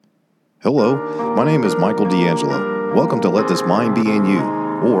Hello, my name is Michael D'Angelo. Welcome to Let This Mind Be in You,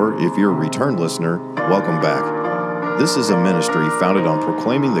 or if you're a return listener, welcome back. This is a ministry founded on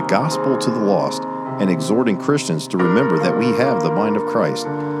proclaiming the gospel to the lost and exhorting Christians to remember that we have the mind of Christ,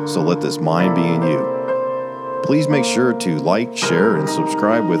 so let this mind be in you. Please make sure to like, share, and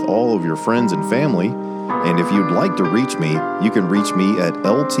subscribe with all of your friends and family, and if you'd like to reach me, you can reach me at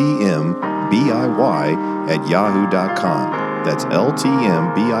ltmbiy@yahoo.com. That's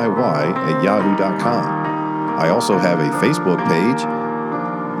ltmbiy@yahoo.com. I also have a Facebook page.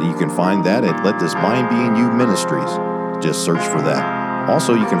 You can find that at Let This Mind Be in You Ministries. Just search for that.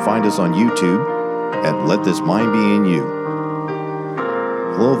 Also, you can find us on YouTube at Let This Mind Be in You.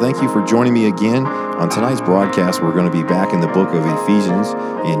 Hello, thank you for joining me again. On tonight's broadcast, we're going to be back in the book of Ephesians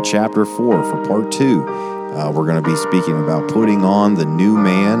in chapter 4 for part 2. We're going to be speaking about putting on the new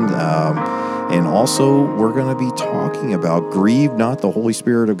man. And also, we're going to be talking about grieve not the Holy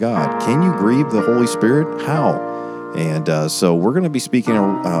Spirit of God. Can you grieve the Holy Spirit? How? And so we're going to be speaking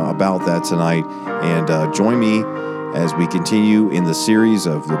about that tonight. And join me as we continue in the series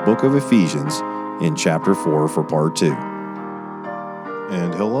of the book of Ephesians in chapter 4 for part 2.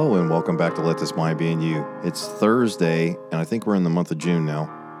 And hello, and welcome back to Let This Mind Be in You. It's Thursday, and I think we're in the month of June now.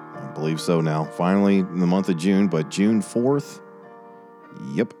 I believe so now. Finally, in the month of June, but June 4th?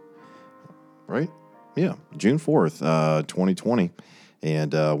 Yep. Right? Yeah, June 4th, 2020.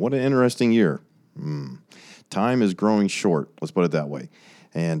 And what an interesting year. Time is growing short, let's put it that way.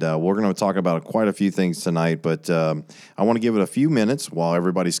 And we're going to talk about quite a few things tonight, but I want to give it a few minutes while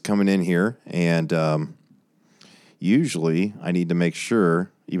everybody's coming in here. And usually I need to make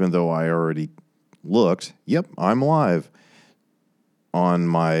sure, even though I already looked, yep, I'm live on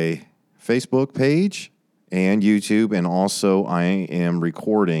my Facebook page and YouTube, and also I am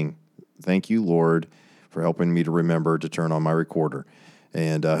recording. Thank you, Lord, for helping me to remember to turn on my recorder.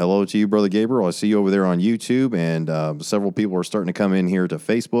 And hello to you, Brother Gabriel. I see you over there on YouTube, and several people are starting to come in here to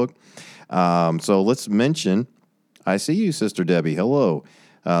Facebook. So let's mention, I see you, Sister Debbie. Hello.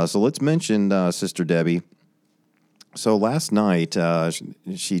 So let's mention Sister Debbie. So last night,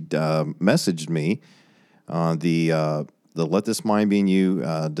 she messaged me on the Let This Mind Be in You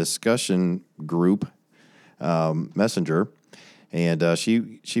discussion group messenger. And she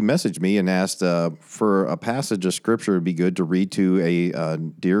messaged me and asked for a passage of scripture would be good to read to a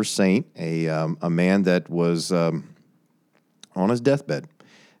dear saint, a man that was on his deathbed.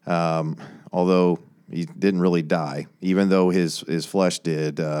 Although he didn't really die, even though his flesh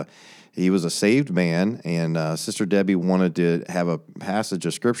did. He was a saved man, and Sister Debbie wanted to have a passage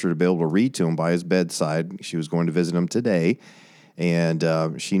of scripture to be able to read to him by his bedside. She was going to visit him today, and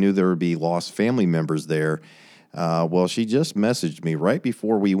she knew there would be lost family members there. Well, she just messaged me right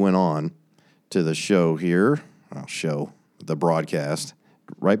before we went on to the show here, the broadcast,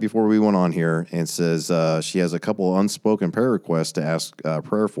 right before we went on here, and says she has a couple of unspoken prayer requests to ask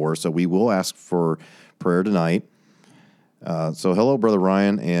prayer for, so we will ask for prayer tonight. So hello, Brother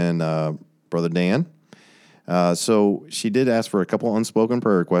Ryan and Brother Dan. So she did ask for a couple of unspoken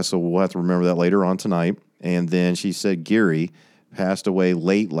prayer requests, so we'll have to remember that later on tonight. And then she said Gary passed away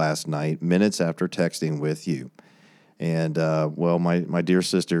late last night, minutes after texting with you. And, well, my dear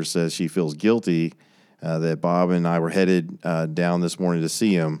sister says she feels guilty that Bob and I were headed down this morning to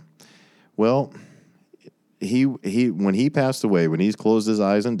see him. Well, he when he passed away, when he's closed his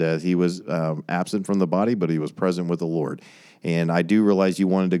eyes in death, he was absent from the body, but he was present with the Lord. And I do realize you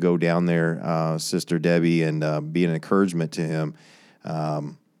wanted to go down there, Sister Debbie, and be an encouragement to him.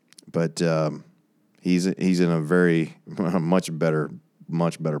 But he's in a very much better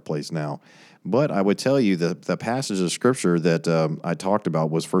place now. But I would tell you that the passage of Scripture that I talked about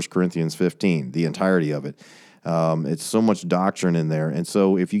was 1 Corinthians 15, the entirety of it. It's so much doctrine in there. And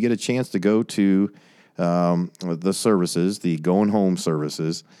so if you get a chance to go to the services, the going home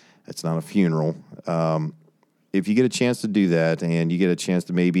services, it's not a funeral. If you get a chance to do that and you get a chance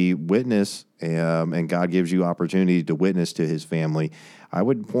to maybe witness and God gives you opportunity to witness to his family, I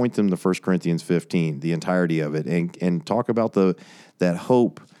would point them to 1 Corinthians 15, the entirety of it, and talk about that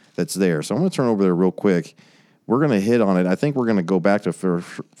hope that's there. So I'm going to turn over there real quick. We're going to hit on it. I think we're going to go back to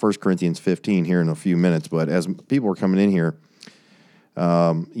 1 Corinthians 15 here in a few minutes, but as people are coming in here,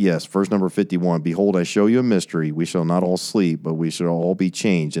 yes, verse number 51, behold, I show you a mystery. We shall not all sleep, but we shall all be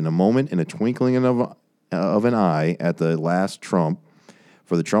changed in a moment, in a twinkling of an eye, at the last trump.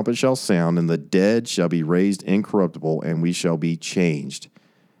 For the trumpet shall sound, and the dead shall be raised incorruptible, and we shall be changed.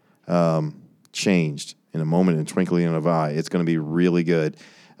 Changed in a moment, in a twinkling of an eye. It's going to be really good.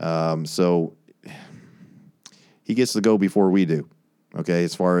 So he gets to go before we do. Okay,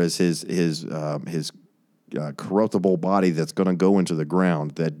 as far as his corruptible body that's going to go into the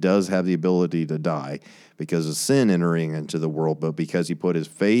ground, that does have the ability to die because of sin entering into the world, but because he put his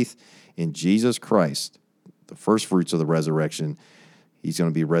faith in Jesus Christ, the first fruits of the resurrection, he's going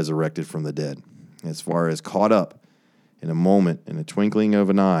to be resurrected from the dead. As far as caught up in a moment, in a twinkling of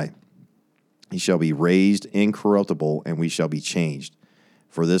an eye, he shall be raised incorruptible, and we shall be changed.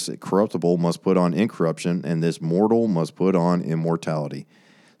 For this corruptible must put on incorruption, and this mortal must put on immortality.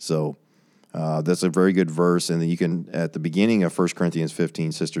 So that's a very good verse. And then you can, at the beginning of 1 Corinthians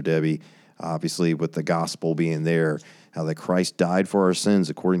 15, Sister Debbie, obviously with the gospel being there, how that Christ died for our sins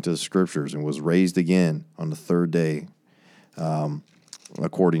according to the Scriptures and was raised again on the third day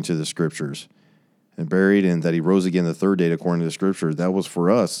according to the Scriptures, and buried, and that he rose again the third day according to the Scripture. That was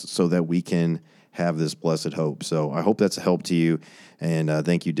for us so that we can have this blessed hope. So I hope that's a help to you, and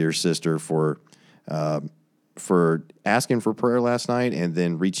thank you, dear sister, for asking for prayer last night and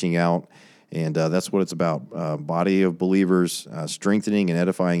then reaching out, and that's what it's about, body of believers strengthening and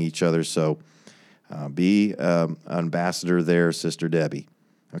edifying each other. So be ambassador there, Sister Debbie.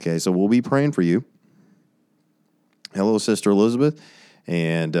 Okay, so we'll be praying for you. Hello, Sister Elizabeth,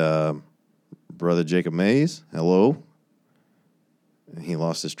 and Brother Jacob Mays, hello. He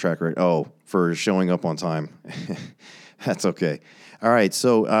lost his track record. Oh, for showing up on time. That's okay. All right,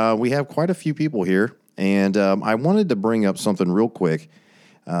 so we have quite a few people here, and I wanted to bring up something real quick.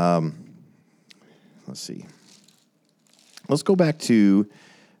 Let's see. Let's go back to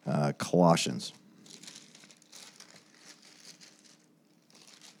Colossians.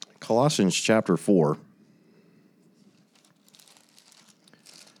 Colossians chapter 4.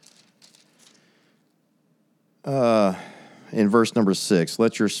 In verse number 6,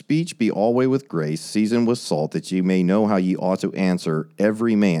 let your speech be always with grace, seasoned with salt, that ye may know how ye ought to answer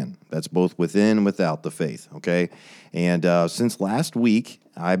every man. That's both within and without the faith, okay? And since last week,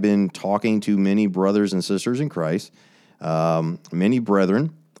 I've been talking to many brothers and sisters in Christ, many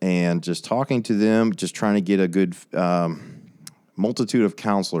brethren, and just talking to them, just trying to get a good multitude of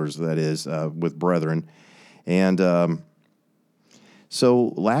counselors, that is, with brethren. And so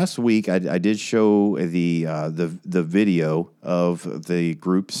last week I did show the video of the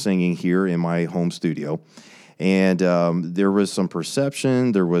group singing here in my home studio, and there was some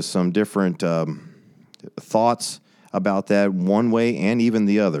perception, there was some different thoughts about that one way and even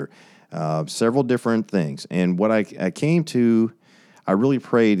the other, several different things. And what I came to, I really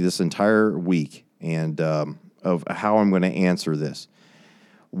prayed this entire week and of how I'm going to answer this.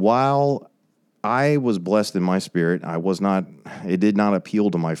 While I was blessed in my spirit, it did not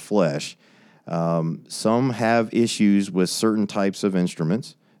appeal to my flesh. Some have issues with certain types of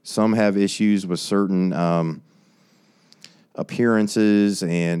instruments. Some have issues with certain appearances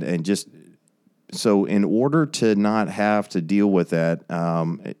and just, so in order to not have to deal with that,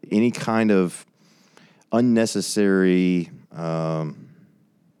 any kind of unnecessary,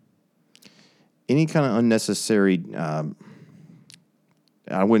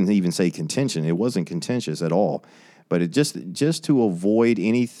 I wouldn't even say contention. It wasn't contentious at all, but it just to avoid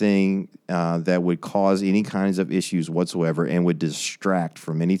anything that would cause any kinds of issues whatsoever and would distract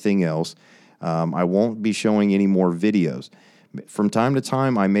from anything else. I won't be showing any more videos. From time to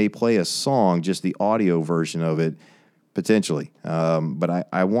time, I may play a song, just the audio version of it, potentially. But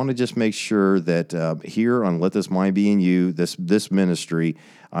I want to just make sure that here on Let This Mind Be in You, this ministry,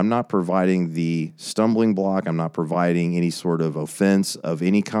 I'm not providing the stumbling block. I'm not providing any sort of offense of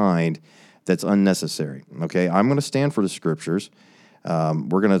any kind that's unnecessary. Okay, I'm going to stand for the Scriptures.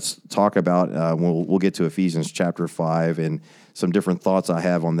 We're going to talk about, we'll get to Ephesians chapter 5 and some different thoughts I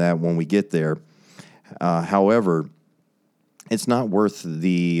have on that when we get there. However, it's not worth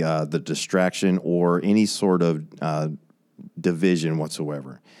the distraction or any sort of division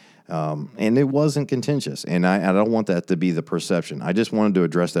whatsoever. And it wasn't contentious, and I don't want that to be the perception. I just wanted to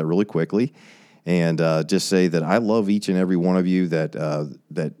address that really quickly and just say that I love each and every one of you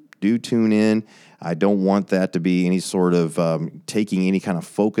that do tune in. I don't want that to be any sort of taking any kind of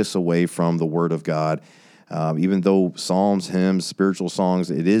focus away from the Word of God. Even though psalms, hymns, spiritual songs,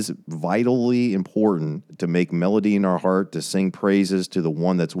 it is vitally important to make melody in our heart, to sing praises to the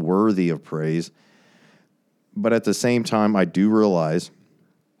one that's worthy of praise. But at the same time, I do realize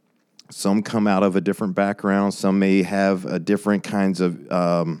some come out of a different background. Some may have a different kinds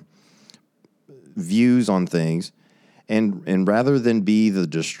of views on things. And rather than be the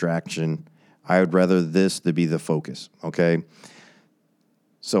distraction, I would rather this to be the focus, okay?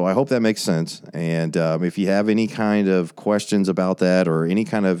 So I hope that makes sense. And if you have any kind of questions about that or any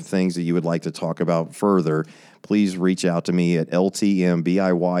kind of things that you would like to talk about further, please reach out to me at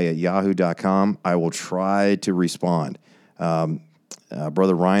ltmbiy@yahoo.com. I will try to respond.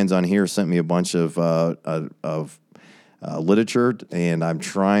 Brother Ryan's on here, sent me a bunch of literature, and I'm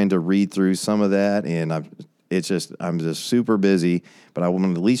trying to read through some of that, and I'm just super busy, but I want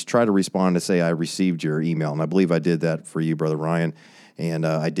to at least try to respond to say I received your email, and I believe I did that for you, Brother Ryan, and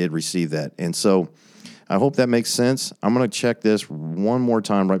I did receive that. And so I hope that makes sense. I'm going to check this one more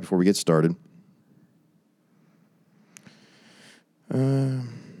time right before we get started. I'll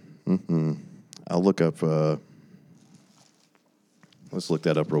look up, let's look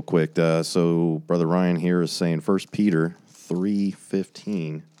that up real quick. So Brother Ryan here is saying 1 Peter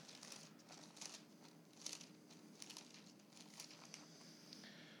 3:15.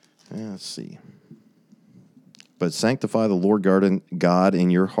 Let's see. But sanctify the Lord God in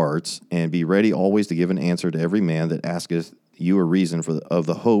your hearts, and be ready always to give an answer to every man that asketh you a reason of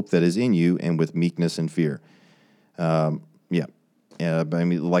the hope that is in you, and with meekness and fear. I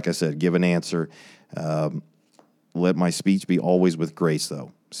mean, like I said, give an answer. Let my speech be always with grace,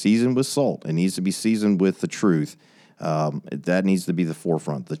 though. Seasoned with salt. It needs to be seasoned with the truth. That needs to be the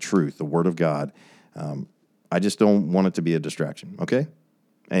forefront, the truth, the Word of God. I just don't want it to be a distraction, okay?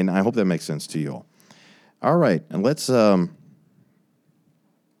 And I hope that makes sense to you all. All right, and let's look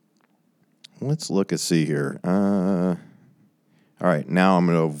and see here. All right, now I'm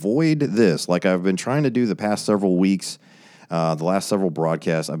going to avoid this, like I've been trying to do the past several weeks, the last several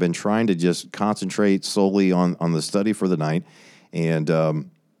broadcasts. I've been trying to just concentrate solely on the study for the night, and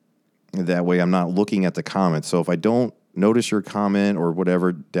that way I'm not looking at the comments. So if I don't notice your comment or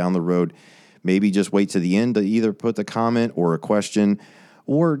whatever down the road, maybe just wait to the end to either put the comment or a question,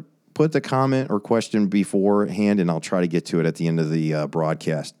 or put the comment or question beforehand, and I'll try to get to it at the end of the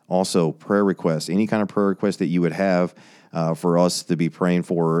broadcast. Also, prayer requests, any kind of prayer request that you would have for us to be praying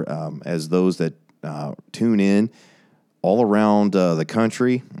for as those that tune in all around the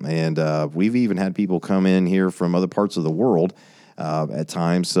country. And we've even had people come in here from other parts of the world at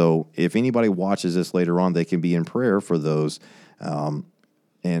times. So if anybody watches this later on, they can be in prayer for those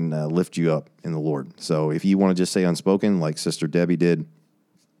and lift you up in the Lord. So if you want to just say unspoken, like Sister Debbie did,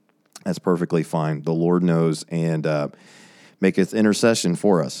 that's perfectly fine. The Lord knows, and maketh intercession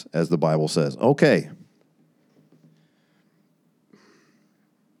for us, as the Bible says. Okay.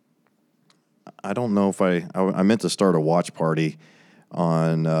 I don't know if I meant to start a watch party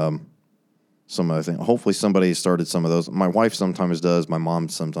on some other thing. Hopefully somebody started some of those. My wife sometimes does. My mom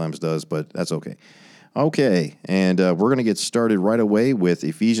sometimes does, but that's okay. Okay, and we're going to get started right away with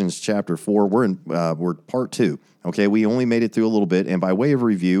Ephesians chapter 4. We're part 2. Okay, we only made it through a little bit, and by way of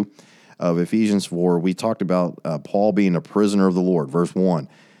review of Ephesians 4, we talked about Paul being a prisoner of the Lord. Verse 1,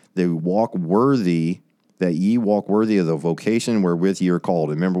 that ye walk worthy of the vocation wherewith ye are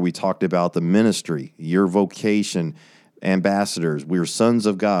called. Remember, we talked about the ministry, your vocation, ambassadors. We're sons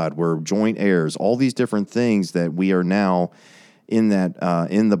of God. We're joint heirs. All these different things that we are now in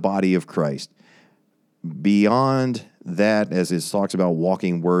the body of Christ. Beyond that, as it talks about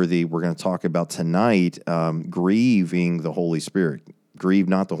walking worthy, we're going to talk about tonight grieving the Holy Spirit. Grieve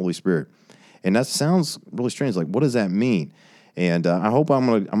not the Holy Spirit. And that sounds really strange. Like, what does that mean? And I hope I'm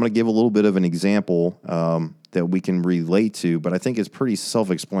going to give a little bit of an example that we can relate to, but I think it's pretty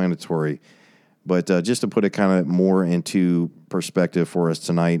self-explanatory. But just to put it kind of more into perspective for us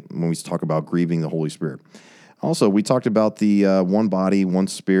tonight when we talk about grieving the Holy Spirit. Also, we talked about the one body, one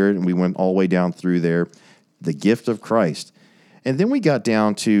spirit, and we went all the way down through there, the gift of Christ. And then we got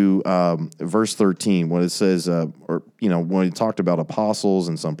down to verse 13, when it says, when it talked about apostles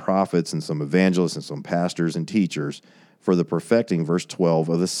and some prophets and some evangelists and some pastors and teachers for the perfecting, verse 12,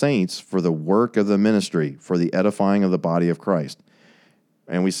 of the saints for the work of the ministry, for the edifying of the body of Christ.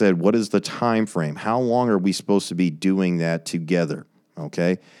 And we said, what is the time frame? How long are we supposed to be doing that together?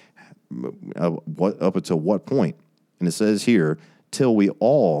 Okay, up until what point? And it says here, till we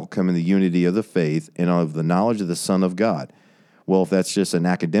all come in the unity of the faith and of the knowledge of the Son of God. Well, if that's just an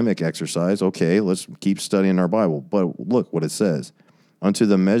academic exercise, okay, let's keep studying our Bible. But look what it says. Unto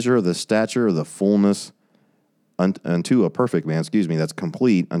the measure of the stature of the fullness, unto a perfect man, that's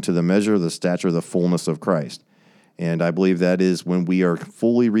complete, unto the measure of the stature of the fullness of Christ. And I believe that is when we are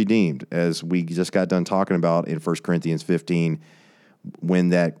fully redeemed, as we just got done talking about in 1 Corinthians 15, when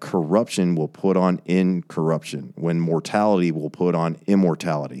that corruption will put on incorruption, when mortality will put on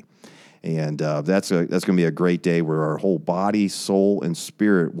immortality. And that's going to be a great day where our whole body, soul, and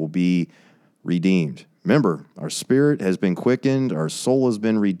spirit will be redeemed. Remember, our spirit has been quickened, our soul has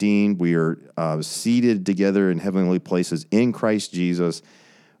been redeemed. We are seated together in heavenly places in Christ Jesus.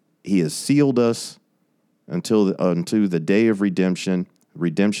 He has sealed us unto the day of redemption.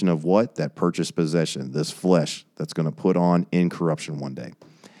 Redemption of what? That purchased possession, this flesh that's going to put on incorruption one day.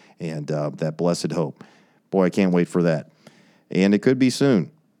 And that blessed hope. Boy, I can't wait for that. And it could be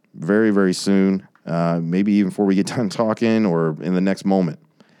soon, very, very soon, maybe even before we get done talking or in the next moment.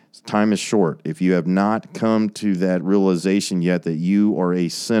 Time is short. If you have not come to that realization yet that you are a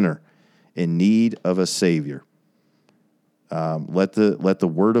sinner in need of a Savior, let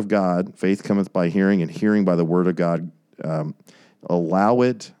the Word of God, faith cometh by hearing, and hearing by the Word of God, allow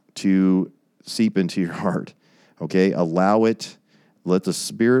it to seep into your heart. Okay? Allow it. Let the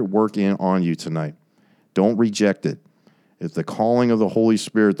Spirit work in on you tonight. Don't reject it. It's the calling of the Holy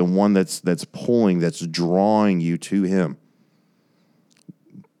Spirit, the one that's pulling, that's drawing you to Him.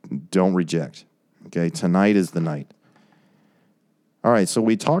 Don't reject. Okay? Tonight is the night. All right, so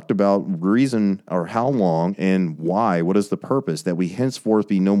we talked about reason or how long and why, what is the purpose, that we henceforth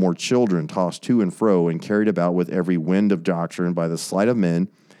be no more children tossed to and fro and carried about with every wind of doctrine by the sleight of men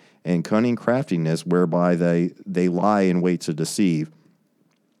and cunning craftiness whereby they lie in wait to deceive.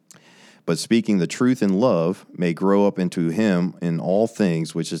 But speaking the truth in love may grow up into Him in all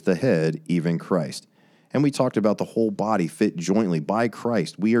things, which is the head, even Christ. And we talked about the whole body fit jointly by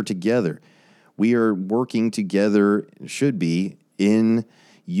Christ. We are together. We are working together, should be, in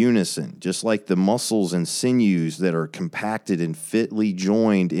unison, just like the muscles and sinews that are compacted and fitly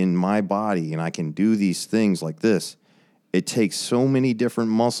joined in my body, and I can do these things like this. It takes so many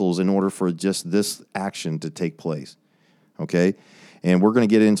different muscles in order for just this action to take place, okay? And we're going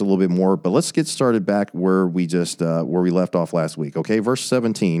to get into a little bit more, but let's get started back where we left off last week, okay? Verse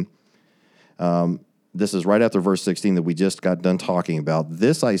 17, this is right after verse 16 that we just got done talking about.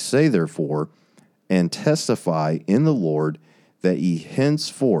 This I say, therefore, and testify in the Lord, that ye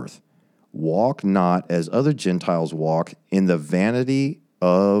henceforth walk not as other Gentiles walk in the vanity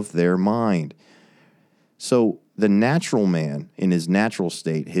of their mind. So the natural man in his natural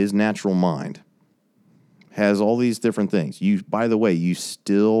state, his natural mind, has all these different things. By the way, you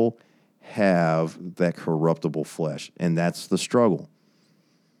still have that corruptible flesh, and that's the struggle.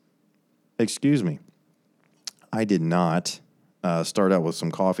 Excuse me. I did not start out with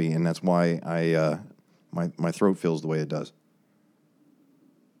some coffee, and that's why my throat feels the way it does.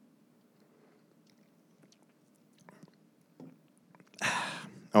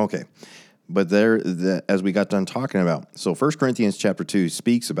 Okay, but as we got done talking about, so 1 Corinthians chapter 2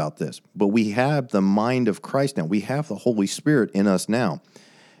 speaks about this, but we have the mind of Christ now. We have the Holy Spirit in us now.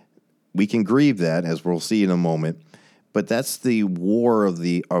 We can grieve that, as we'll see in a moment, but that's the war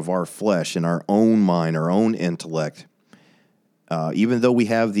of our flesh and our own mind, our own intellect. Even though we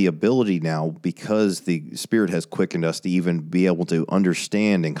have the ability now, because the Spirit has quickened us to even be able to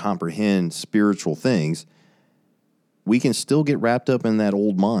understand and comprehend spiritual things, we can still get wrapped up in that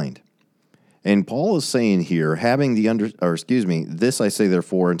old mind. And Paul is saying here, this I say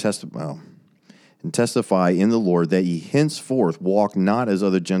therefore, and testify in the Lord, that ye henceforth walk not as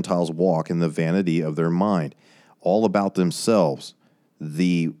other Gentiles walk in the vanity of their mind, all about themselves,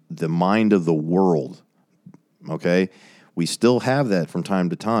 the mind of the world. Okay? We still have that from time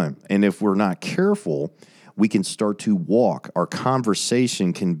to time. And if we're not careful, we can start to walk. Our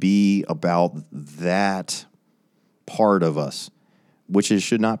conversation can be about that part of us, which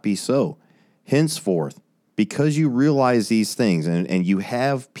should not be so. Henceforth, because you realize these things, and you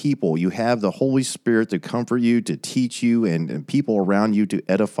have people, you have the Holy Spirit to comfort you, to teach you, and people around you to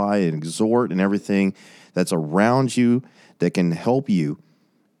edify and exhort, and everything that's around you that can help you,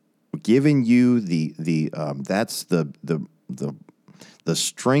 giving you that's the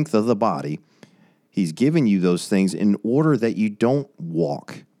strength of the body. He's giving you those things in order that you don't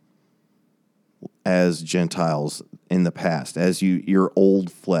walk as Gentiles in the past, as your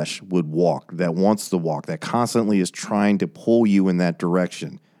old flesh would walk, that wants to walk, that constantly is trying to pull you in that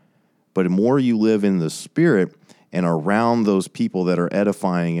direction. But the more you live in the Spirit and around those people that are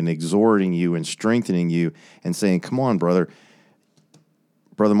edifying and exhorting you and strengthening you and saying, come on, Brother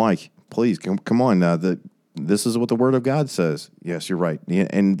Mike, please, come on, this is what the Word of God says. Yes, you're right.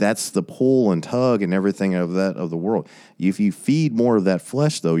 And that's the pull and tug and everything of the world. If you feed more of that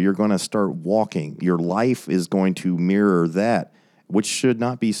flesh, though, you're going to start walking. Your life is going to mirror that, which should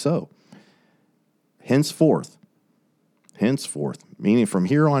not be so. Henceforth, meaning from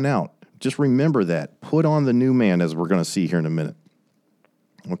here on out, just remember that. Put on the new man, as we're going to see here in a minute.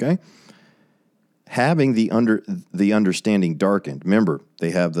 Okay? Having the understanding darkened. Remember,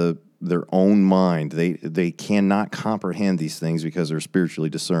 they have their own mind. They cannot comprehend these things because they're spiritually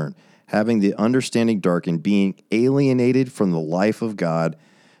discerned. Having the understanding darkened, being alienated from the life of God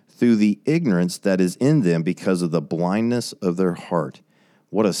through the ignorance that is in them because of the blindness of their heart.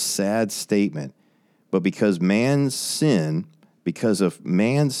 What a sad statement. But because of man's sin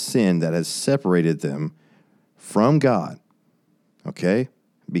that has separated them from God, okay?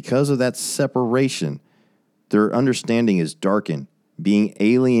 Because of that separation, Their understanding is darkened, being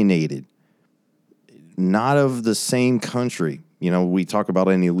alienated, not of the same country. We talk about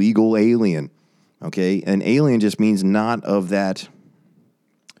an illegal alien, okay? An alien just means not of that,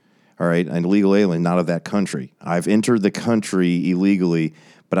 all right, an illegal alien, not of that country. I've entered the country illegally,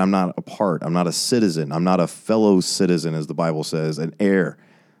 but I'm not a part. I'm not a citizen. I'm not a fellow citizen, as the Bible says, an heir.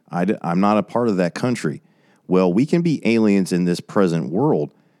 I'm not a part of that country. Well, we can be aliens in this present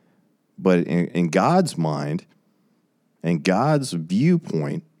world, but in God's mind and God's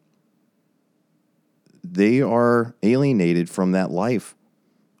viewpoint, they are alienated from that life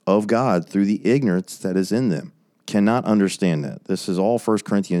of God through the ignorance that is in them. Cannot understand that. This is all 1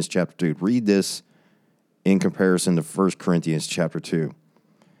 Corinthians chapter 2. Read this in comparison to 1 Corinthians chapter 2.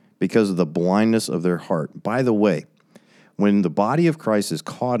 Because of the blindness of their heart. By the way, when the body of Christ is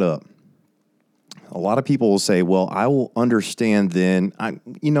caught up, a lot of people will say, well, I will understand then.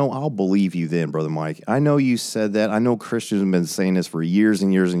 I'll believe you then, Brother Mike. I know you said that. I know Christians have been saying this for years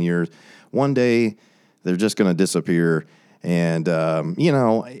and years and years. One day, they're just going to disappear. And,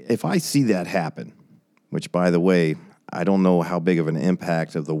 if I see that happen, which, by the way, I don't know how big of an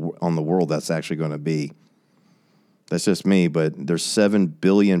impact on the world that's actually going to be. That's just me, but there's 7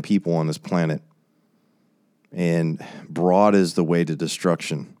 billion people on this planet. And broad is the way to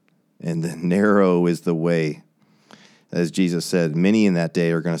destruction. And the narrow is the way. As Jesus said, many in that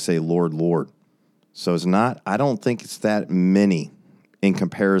day are going to say, Lord, Lord. So I don't think it's that many in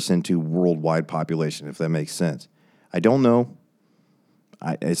comparison to worldwide population, if that makes sense. I don't know.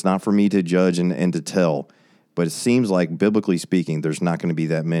 It's not for me to judge and to tell, but it seems like, biblically speaking, there's not going to be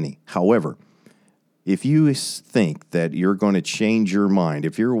that many. However, if you think that you're going to change your mind,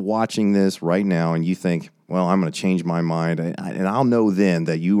 if you're watching this right now and you think, well, I'm going to change my mind, and I'll know then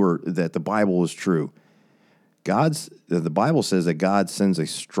that that the Bible is true. The Bible says that God sends a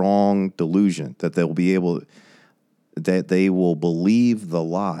strong delusion that they will believe the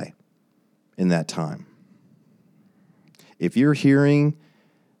lie in that time. If you're hearing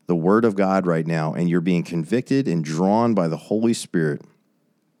the word of God right now and you're being convicted and drawn by the Holy Spirit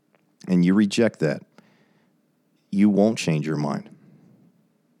and you reject that, you won't change your mind.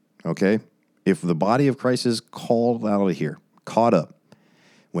 Okay? If the body of Christ is called out of here, caught up,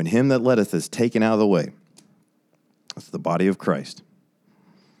 when him that letteth is taken out of the way, that's the body of Christ,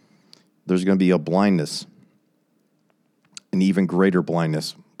 there's going to be a blindness, an even greater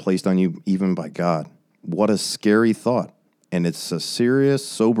blindness placed on you even by God. What a scary thought. And it's a serious,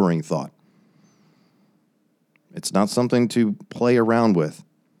 sobering thought. It's not something to play around with.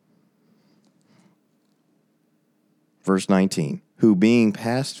 Verse 19, who being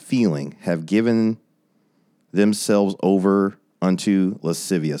past feeling have given themselves over unto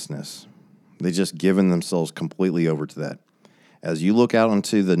lasciviousness. They just given themselves completely over to that. As you look out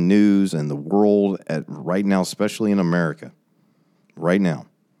into the news and the world right now, especially in America, right now,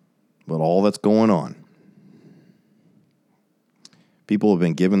 with all that's going on, people have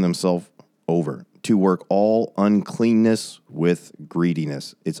been giving themselves over to work all uncleanness with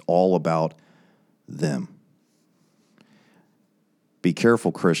greediness. It's all about them. Be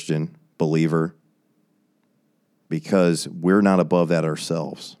careful, Christian, believer, because we're not above that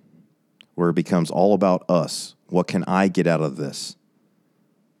ourselves, where it becomes all about us. What can I get out of this?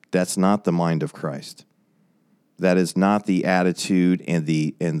 That's not the mind of Christ. That is not the attitude and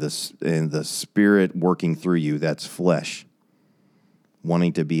the spirit working through you. That's flesh,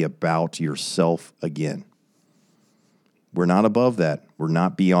 wanting to be about yourself again. We're not above that. We're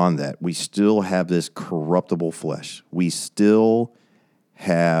not beyond that. We still have this corruptible flesh. We still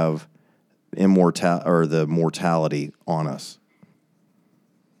have the mortality on us.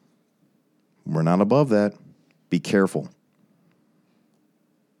 We're not above that. Be careful.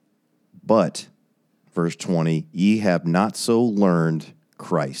 But, verse 20, ye have not so learned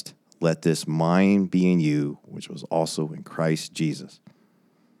Christ. Let this mind be in you, which was also in Christ Jesus.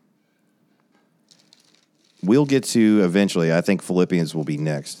 We'll get to eventually, I think Philippians will be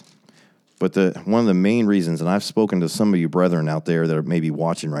next. But one of the main reasons, and I've spoken to some of you brethren out there that are maybe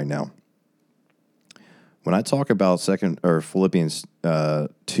watching right now, when I talk about Philippians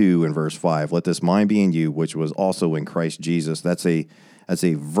 2 and verse 5, let this mind be in you, which was also in Christ Jesus. That's a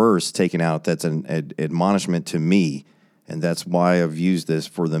verse taken out. That's an admonishment to me, and that's why I've used this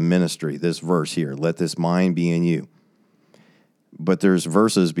for the ministry. This verse here, let this mind be in you. But there's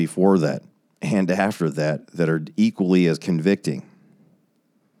verses before that and after that are equally as convicting.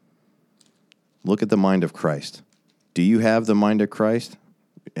 Look at the mind of Christ. Do you have the mind of Christ?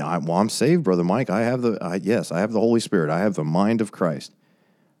 I'm saved, Brother Mike. Yes, I have the Holy Spirit. I have the mind of Christ.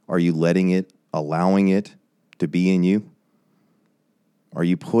 Are you letting it, allowing it to be in you? Are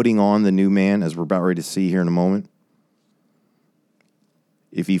you putting on the new man, as we're about ready to see here in a moment?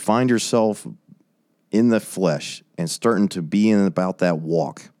 If you find yourself in the flesh and starting to be in about that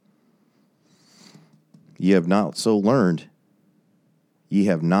walk, ye have not so learned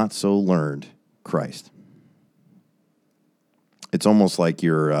Christ. It's almost like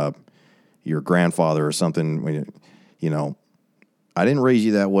your grandfather or something. When I didn't raise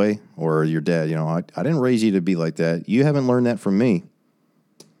you that way, or your dad. I didn't raise you to be like that. You haven't learned that from me.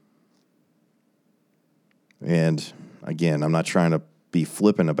 And again, I'm not trying to be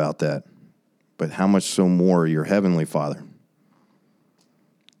flippant about that, but how much so more your heavenly Father?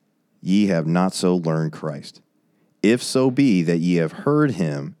 Ye have not so learned Christ. If so be that ye have heard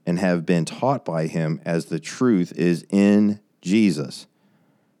him and have been taught by him, as the truth is in Jesus.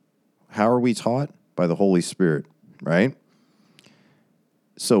 How are we taught? By the Holy Spirit, right?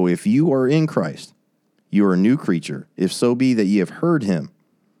 So if you are in Christ, you are a new creature. If so be that ye have heard him,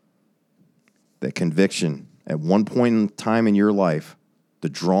 that conviction at one point in time in your life, the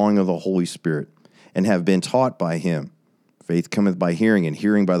drawing of the Holy Spirit, and have been taught by him. Faith cometh by hearing, and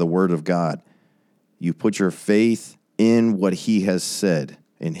hearing by the word of God. You put your faith in what he has said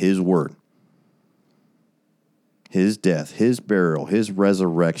in his word. His death, his burial, his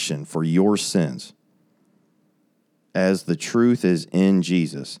resurrection for your sins. As the truth is in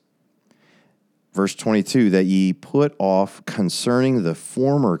Jesus. Verse 22, that ye put off concerning the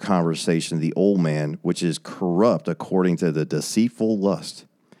former conversation the old man, which is corrupt according to the deceitful lust.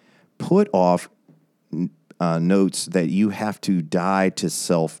 Put off notes that you have to die to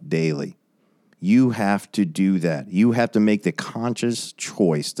self daily. You have to do that. You have to make the conscious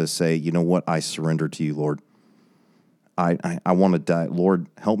choice to say, you know what, I surrender to you, Lord. I want to die. Lord,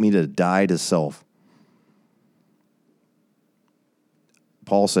 help me to die to self.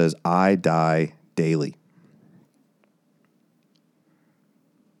 Paul says, I die daily.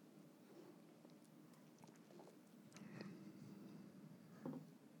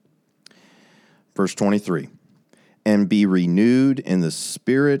 Verse 23, and be renewed in the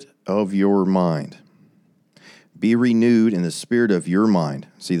spirit of your mind. Be renewed in the spirit of your mind.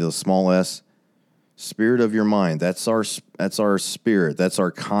 See the small s? Spirit of your mind. That's our spirit. That's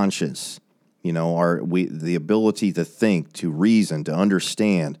our conscience. The ability to think, to reason, to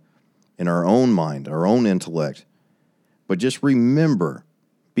understand in our own mind, our own intellect. But just remember,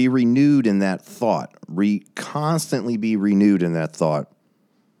 be renewed in that thought. Constantly be renewed in that thought,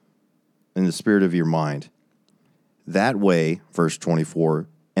 in the spirit of your mind. That way, verse 24,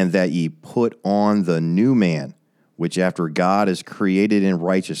 and that ye put on the new man, which after God is created in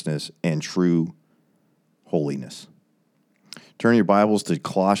righteousness and true holiness. Turn your Bibles to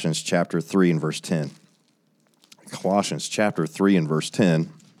Colossians chapter 3 and verse 10. Colossians chapter 3 and verse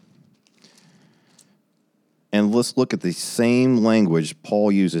 10. And let's look at the same language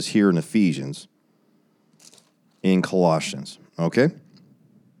Paul uses here in Ephesians in Colossians. Okay?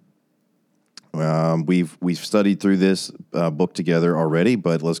 We've studied through this book together already,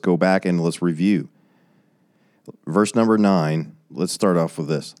 but let's go back and let's review. Verse number 9, let's start off with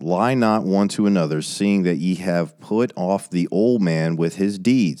this. Lie not one to another, seeing that ye have put off the old man with his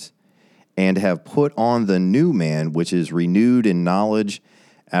deeds, and have put on the new man, which is renewed in knowledge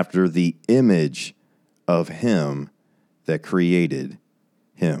after the image of him that created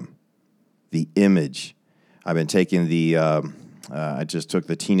him. The image. I've been taking I just took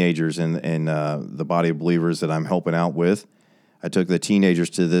the teenagers in the body of believers that I'm helping out with. I took the teenagers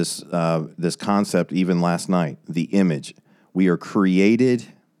to this concept even last night, the image. We are created,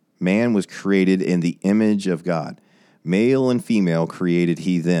 man was created in the image of God. Male and female created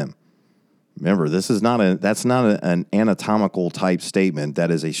he them. Remember, that's not an anatomical type statement.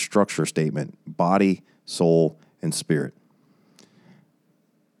 That is a structure statement. Body, soul, and spirit.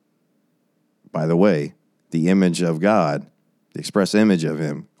 By the way, the image of God, the express image of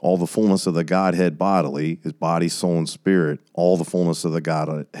him, all the fullness of the Godhead bodily, his body, soul, and spirit, all the fullness of the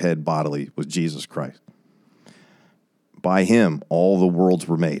Godhead bodily was Jesus Christ. By him, all the worlds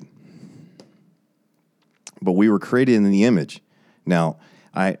were made. But we were created in the image. Now,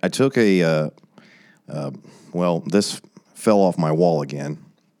 I took this fell off my wall again.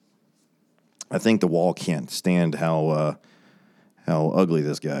 I think the wall can't stand how ugly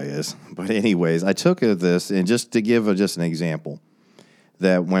this guy is. But anyways, I took this, and just to give just an example,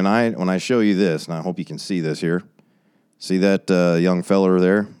 that when I show you this, and I hope you can see this here, see that young fella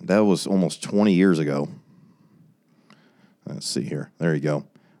there? That was almost 20 years ago. Let's see here. There you go.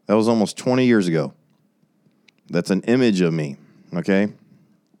 That was almost 20 years ago. That's an image of me, okay?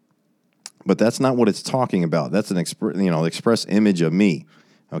 But that's not what it's talking about. That's an express image of me,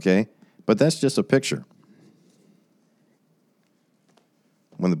 okay? But that's just a picture.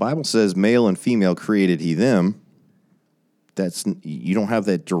 when the Bible says male and female created he them, you don't have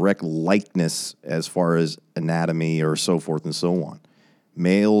that direct likeness as far as anatomy or so forth and so on.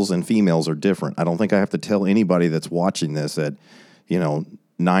 Males and females are different. I don't think I have to tell anybody that's watching this at,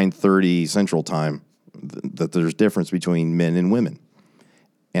 9:30 Central Time that there's difference between men and women,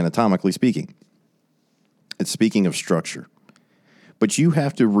 anatomically speaking. It's speaking of structure. But you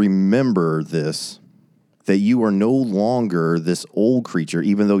have to remember this, that you are no longer this old creature,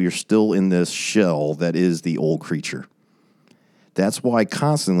 even though you're still in this shell that is the old creature. That's why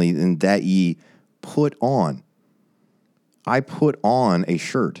constantly in that ye put on. I put on a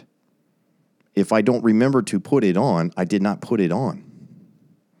shirt. If I don't remember to put it on, I did not put it on.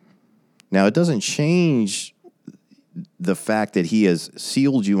 Now, it doesn't change the fact that he has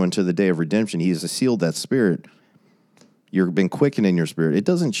sealed you unto the day of redemption. He has sealed that spirit. You've been quickened in your spirit. It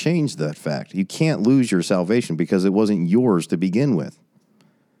doesn't change that fact. You can't lose your salvation because it wasn't yours to begin with.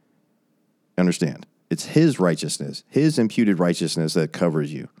 Understand? It's his righteousness, his imputed righteousness that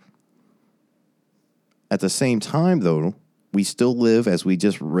covers you. At the same time, though, we still live, as we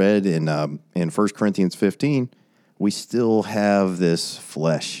just read in 1 Corinthians 15, we still have this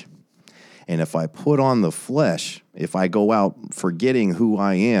flesh. And if I put on the flesh, if I go out forgetting who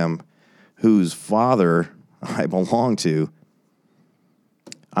I am, whose father I belong to,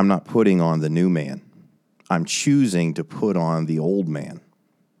 I'm not putting on the new man. I'm choosing to put on the old man.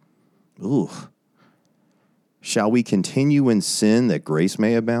 Ooh. Shall we continue in sin that grace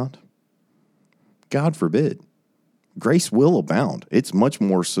may abound? God forbid. Grace will abound. It's much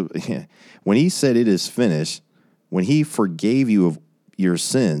more. When he said it is finished, when he forgave you of your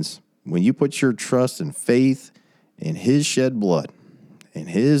sins, when you put your trust and faith in his shed blood, in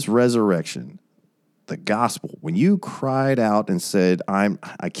his resurrection, the gospel, when you cried out and said, I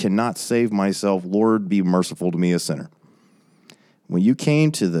cannot save myself, Lord, be merciful to me, a sinner. When you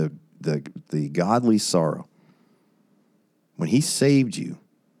came to the godly sorrow, when he saved you,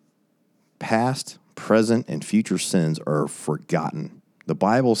 past, present, and future sins are forgotten. The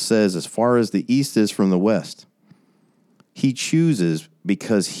Bible says, as far as the east is from the west, he chooses,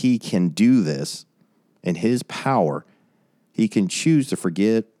 because he can do this in his power, he can choose to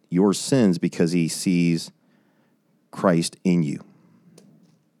forget your sins because he sees Christ in you.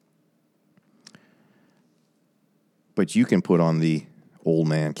 But you can put on the old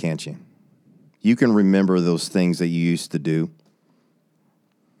man, can't you? You can remember those things that you used to do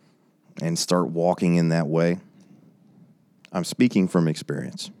and start walking in that way. I'm speaking from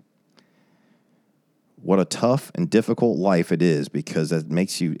experience. What a tough and difficult life it is, because it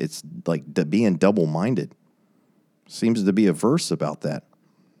makes you, it's like being double-minded. Seems to be a verse about that.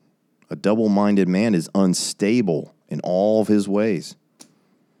 A double-minded man is unstable in all of his ways.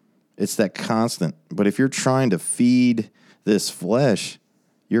 It's that constant. But if you're trying to feed this flesh,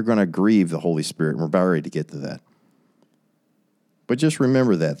 you're going to grieve the Holy Spirit. We're about ready to get to that. But just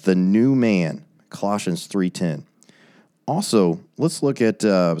remember that. The new man, Colossians 3:10. Also, let's look at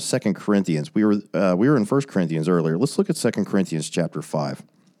 2 Corinthians. We were in 1 Corinthians earlier. Let's look at 2 Corinthians chapter 5.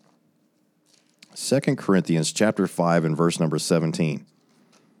 2 Corinthians chapter 5 and verse number 17.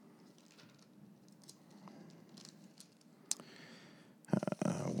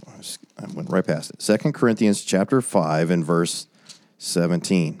 I went right past it. 2 Corinthians chapter 5 and verse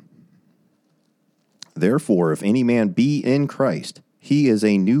 17. Therefore, if any man be in Christ, he is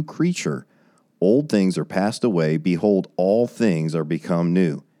a new creature. Old things are passed away. Behold, all things are become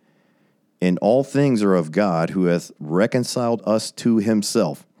new. And all things are of God, who hath reconciled us to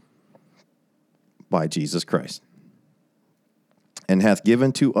himself by Jesus Christ, and hath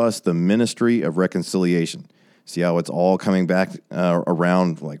given to us the ministry of reconciliation. See how it's all coming back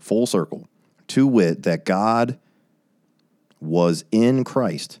around like full circle. To wit, that God was in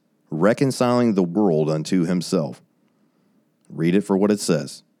Christ, reconciling the world unto himself. Read it for what it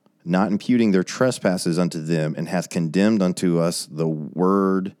says. Not imputing their trespasses unto them, and hath condemned unto us the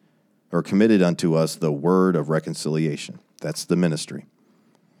word, or committed unto us the word of reconciliation. That's the ministry.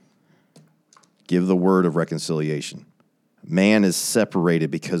 Give the word of reconciliation. Man is separated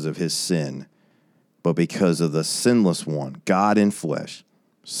because of his sin, but because of the sinless one, God in flesh,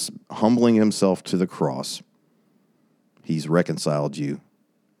 humbling himself to the cross, he's reconciled you.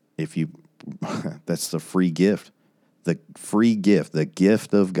 That's the free gift. The free gift, the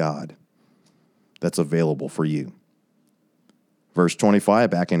gift of God that's available for you. Verse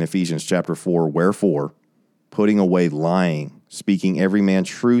 25, back in Ephesians chapter 4, wherefore, putting away lying, speaking every man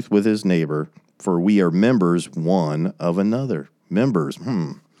truth with his neighbor, for we are members one of another. Members,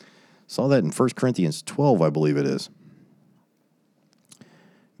 Saw that in 1 Corinthians 12, I believe it is.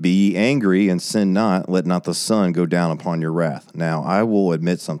 Be ye angry and sin not. Let not the sun go down upon your wrath. Now, I will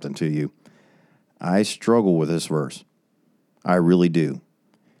admit something to you. I struggle with this verse. I really do.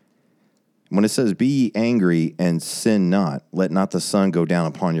 When it says, be ye angry and sin not, let not the sun go down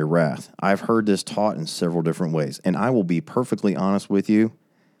upon your wrath. I've heard this taught in several different ways. And I will be perfectly honest with you.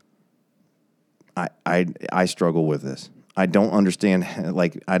 I struggle with this. I don't understand,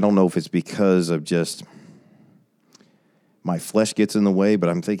 like, I don't know if it's because of just my flesh gets in the way, but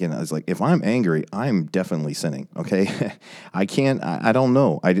I'm thinking, it's like, if I'm angry, I'm definitely sinning, okay? I don't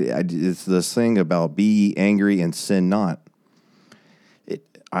know. It's this thing about be angry and sin not.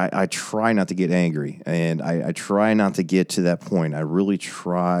 I try not to get angry, and I try not to get to that point. I really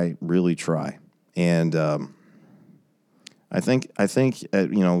try. And I think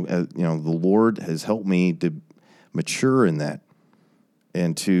the Lord has helped me to mature in that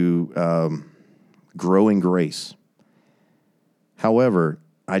and to grow in grace. However,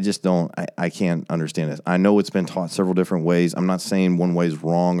 I just don't, I can't understand this. I know it's been taught several different ways. I'm not saying one way is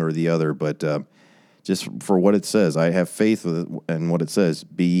wrong or the other, but just for what it says, I have faith in what it says.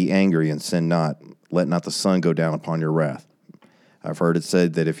 Be ye angry and sin not. Let not the sun go down upon your wrath. I've heard it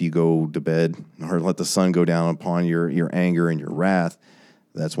said that if you go to bed or let the sun go down upon your anger and your wrath,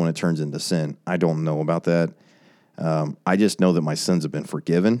 that's when it turns into sin. I don't know about that. I just know that my sins have been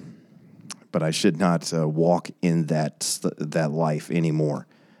forgiven, but I should not walk in that life anymore,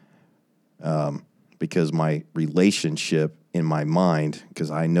 because my relationship in my mind, because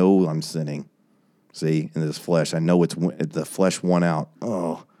I know I'm sinning. See, in this flesh, I know the flesh won out.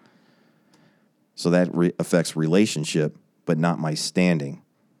 Oh, so that affects relationship, but not my standing,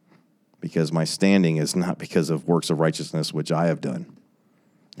 because my standing is not because of works of righteousness which I have done.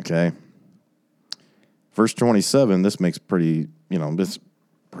 Okay. Verse 27. This makes this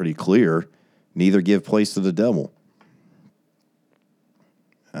pretty clear. Neither give place to the devil.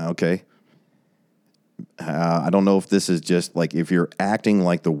 Okay. I don't know if this is just like, if you're acting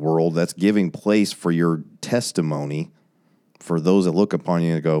like the world, that's giving place for your testimony for those that look upon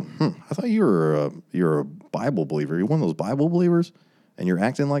you and go, I thought you're a Bible believer. You're one of those Bible believers and you're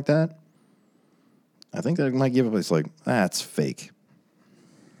acting like that. I think that might give a place like, that's fake.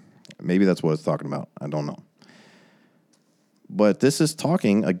 Maybe that's what it's talking about. I don't know. But this is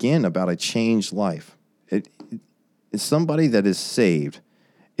talking, again, about a changed life. It's somebody that is saved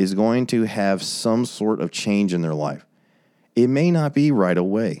is going to have some sort of change in their life. It may not be right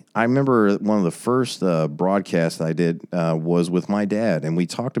away. I remember one of the first broadcasts I did was with my dad, and we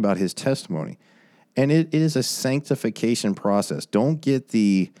talked about his testimony. And it is a sanctification process. Don't get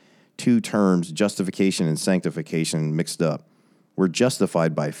the two terms, justification and sanctification, mixed up. We're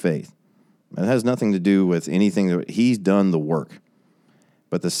justified by faith. It has nothing to do with anything that he's done the work.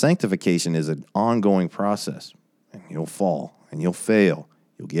 But the sanctification is an ongoing process. And you'll fall, and you'll fail.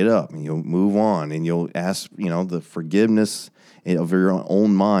 You'll get up, and you'll move on, and you'll ask, the forgiveness of your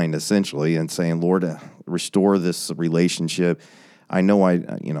own mind, essentially, and saying, Lord, restore this relationship. I know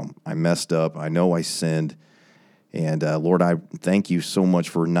I messed up. I know I sinned. And Lord, I thank you so much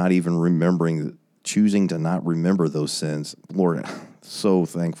for not even choosing to not remember those sins. Lord, so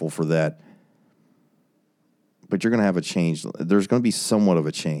thankful for that. But you're going to have a change. There's going to be somewhat of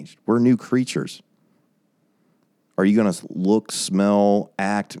a change. We're new creatures. Are you going to look, smell,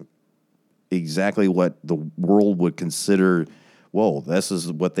 act exactly what the world would consider, whoa, this is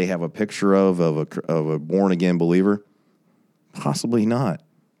what they have a picture of a born-again believer? Possibly not.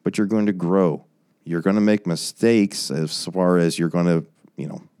 But you're going to grow. You're going to make mistakes as far as you're going to,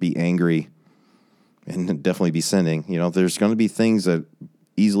 be angry and definitely be sinning. There's going to be things that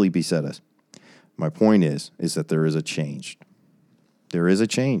easily beset us. My point is that there is a change. There is a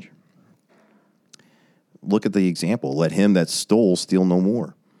change. Look at the example. Let him that stole steal no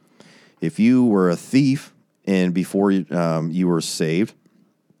more. If you were a thief and before you were saved,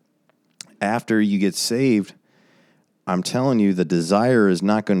 after you get saved, I'm telling you, the desire is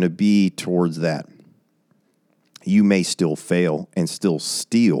not going to be towards that. You may still fail and still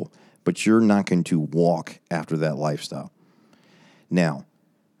steal, but you're not going to walk after that lifestyle. Now,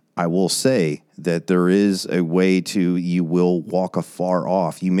 I will say that there is a way you will walk afar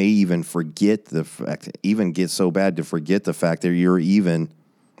off. You may even forget the fact, even get so bad to forget the fact that you're even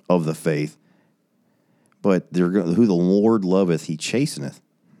of the faith. But who the Lord loveth, he chasteneth.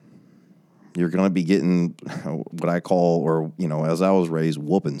 You're going to be getting what I call, or, as I was raised,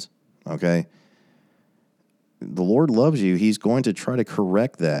 whoopings, okay? The Lord loves you. He's going to try to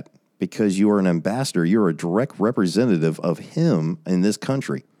correct that because you are an ambassador. You're a direct representative of him in this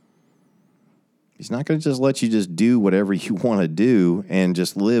country. He's not going to just let you just do whatever you want to do and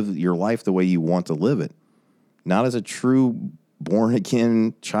just live your life the way you want to live it. Not as a true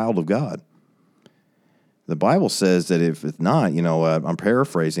born-again child of God. The Bible says that if it's not, I'm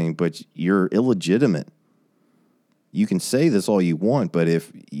paraphrasing, but you're illegitimate. You can say this all you want, but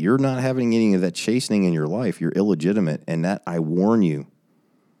if you're not having any of that chastening in your life, you're illegitimate, and that I warn you.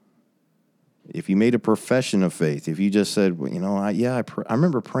 If you made a profession of faith, if you just said, I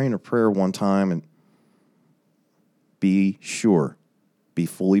remember praying a prayer one time, and be sure, be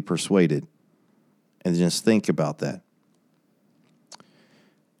fully persuaded, and just think about that.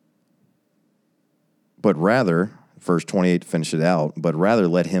 But rather, verse 28 to finish it out, but rather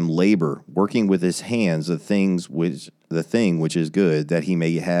let him labor, working with his hands the thing which is good, that he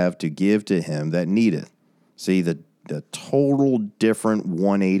may have to give to him that needeth. See, the total different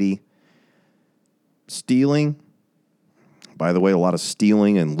 180. Stealing, by the way, a lot of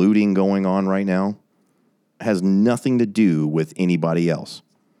stealing and looting going on right now, has nothing to do with anybody else.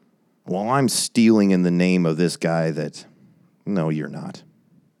 Well, I'm stealing in the name of this guy no, you're not.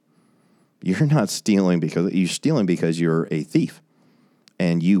 You're not stealing because you're a thief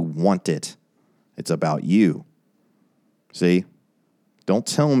and you want it. It's about you. See? Don't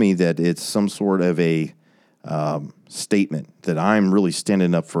tell me that it's some sort of a statement that I'm really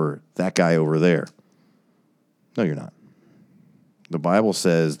standing up for that guy over there. No, you're not. The Bible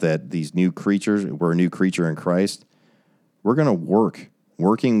says that these new creatures, we're a new creature in Christ. We're going to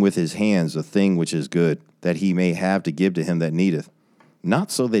working with his hands the thing which is good, that he may have to give to him that needeth. Not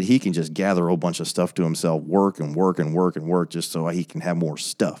so that he can just gather a whole bunch of stuff to himself, work and work and work and work just so he can have more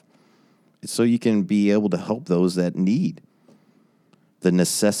stuff. It's so you can be able to help those that need. The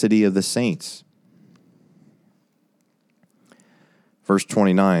necessity of the saints. Verse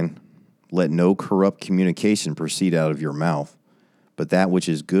 29, let no corrupt communication proceed out of your mouth, but that which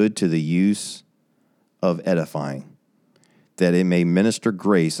is good to the use of edifying, that it may minister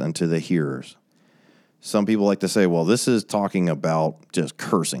grace unto the hearers. Some people like to say, well, this is talking about just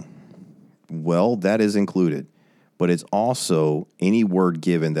cursing. Well, that is included, but it's also any word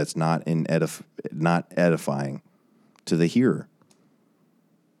given that's not edifying to the hearer.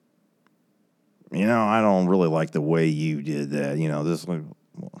 I don't really like the way you did that.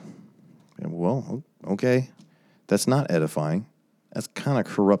 Well, okay. That's not edifying. That's kind of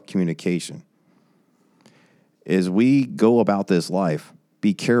corrupt communication. As we go about this life,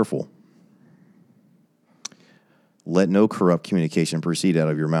 be careful. Let no corrupt communication proceed out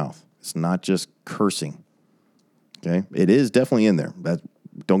of your mouth. It's not just cursing. Okay? It is definitely in there.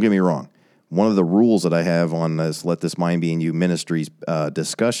 Don't get me wrong. One of the rules that I have on this Let This Mind Be in You Ministries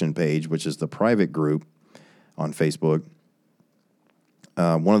discussion page, which is the private group on Facebook,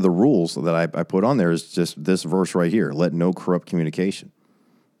 one of the rules that I put on there is just this verse right here. Let no corrupt communication.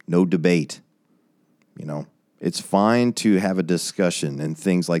 No debate. It's fine to have a discussion and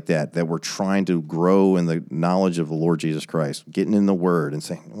things like that we're trying to grow in the knowledge of the Lord Jesus Christ, getting in the Word and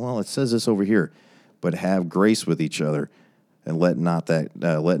saying, well, it says this over here, but have grace with each other and let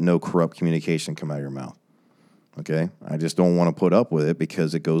no corrupt communication come out of your mouth. Okay? I just don't want to put up with it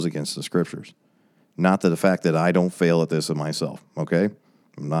because it goes against the Scriptures. Not that the fact that I don't fail at this of myself, okay?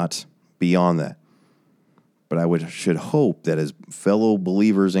 I'm not beyond that. But I should hope that as fellow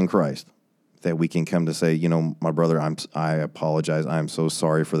believers in Christ, that we can come to say, my brother, I apologize. I'm so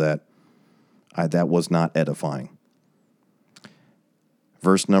sorry for that. That was not edifying.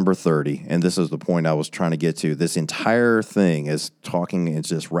 Verse number 30, and this is the point I was trying to get to. This entire thing is talking, it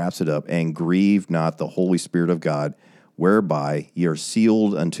just wraps it up. And grieve not the Holy Spirit of God, whereby ye are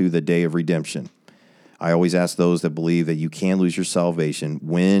sealed unto the day of redemption. I always ask those that believe that you can lose your salvation.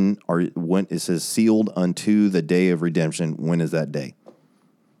 When it says sealed unto the day of redemption, when is that day?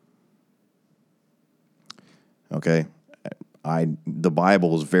 Okay, the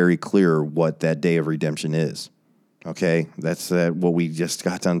Bible is very clear what that day of redemption is. Okay, that's what we just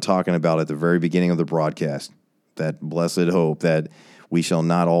got done talking about at the very beginning of the broadcast. That blessed hope that we shall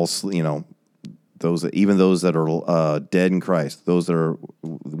not all, even those that are dead in Christ, those that are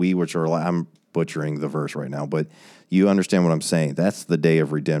which are. I'm butchering the verse right now, but you understand what I'm saying. That's the day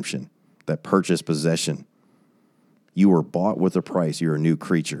of redemption, that purchased possession. You were bought with a price. You're a new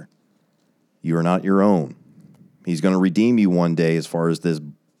creature. You are not your own. He's going to redeem you one day as far as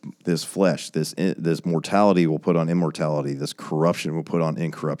this flesh, this mortality will put on immortality, this corruption will put on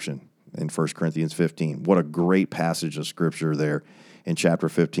incorruption in 1 Corinthians 15. What a great passage of Scripture there in chapter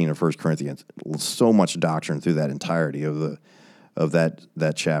 15 of 1 Corinthians. So much doctrine through that entirety of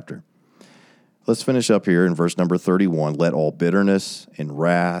that chapter. Let's finish up here in verse number 31. Let all bitterness and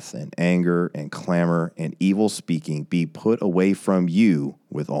wrath and anger and clamor and evil speaking be put away from you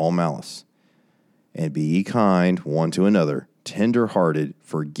with all malice. And be ye kind one to another, tender-hearted,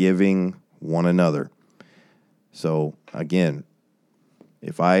 forgiving one another. So, again,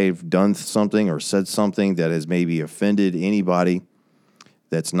 If I've done something or said something that has maybe offended anybody,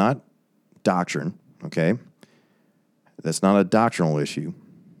 that's not doctrine, okay? That's not a doctrinal issue.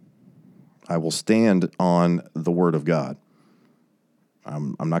 I will stand on the Word of God.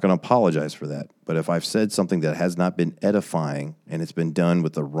 I'm not going to apologize for that. But if I've said something that has not been edifying and it's been done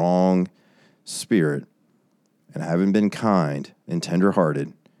with the wrong spirit and I haven't been kind and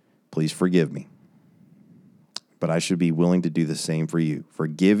tenderhearted, please forgive me. But I should be willing to do the same for you,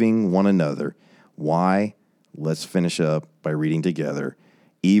 forgiving one another. Why? Let's finish up by reading together.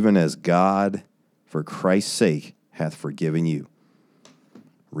 Even as God, for Christ's sake, hath forgiven you.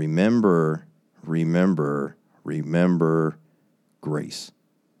 Remember grace.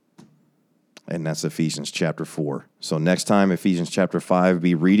 And that's Ephesians chapter 4. So next time, Ephesians chapter 5,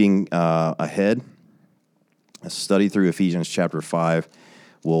 be reading ahead. A study through Ephesians chapter 5.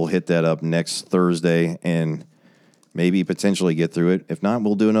 We'll hit that up next Thursday and maybe potentially get through it. If not,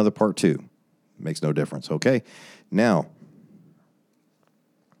 we'll do another part 2. Makes no difference. Okay. Now,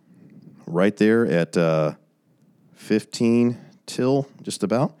 right there at 15 till just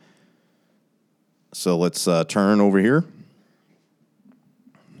about. So let's turn over here.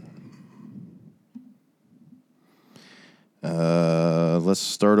 Let's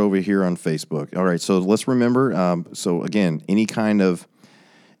start over here on Facebook. All right, so let's remember. So again, any kind of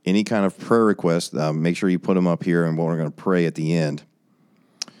prayer request, make sure you put them up here, and we're going to pray at the end.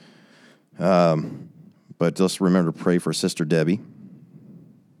 But just remember to pray for Sister Debbie.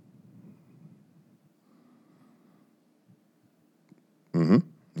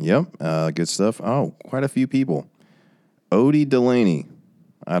 Yep. Good stuff. Oh, quite a few people. Odie Delaney.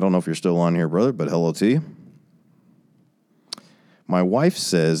 I don't know if you're still on here, brother, but hello to you. My wife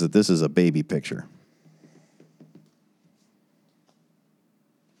says that this is a baby picture.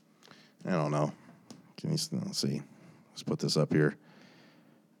 I don't know. Let's see. Let's put this up here.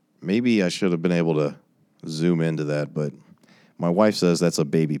 Maybe I should have been able to zoom into that, but my wife says that's a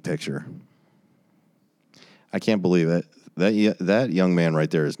baby picture. I can't believe it. That young man right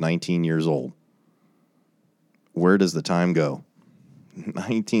there is 19 years old. Where does the time go?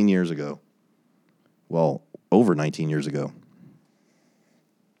 19 years ago. Well, over 19 years ago.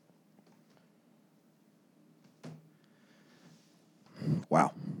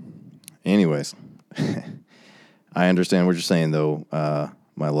 Wow. Anyways, I understand what you're saying, though,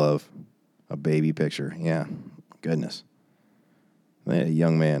 my love. A baby picture. Yeah, goodness. A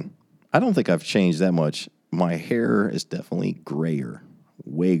young man. I don't think I've changed that much. My hair is definitely grayer.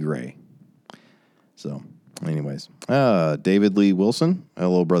 Way gray. So, anyways. David Lee Wilson.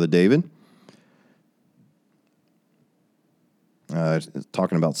 Hello, Brother David.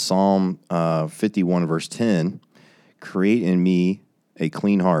 Talking about Psalm 51, verse 10. Create in me a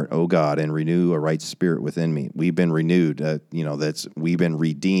clean heart, O God, and renew a right spirit within me. We've been renewed. We've been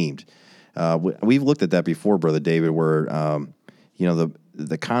redeemed. We've looked at that before, Brother David, where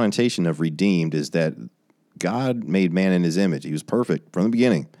the connotation of redeemed is that God made man in his image. He was perfect from the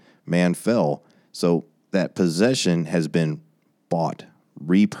beginning. Man fell. So that possession has been bought,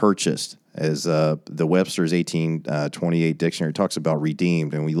 repurchased, as the Webster's 1828 dictionary talks about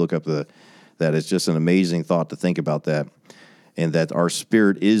redeemed. And we look up that. It's just an amazing thought to think about that, and that our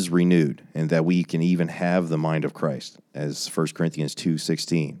spirit is renewed, and that we can even have the mind of Christ, as 1 Corinthians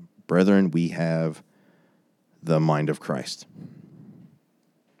 2:16. Brethren, we have the mind of Christ.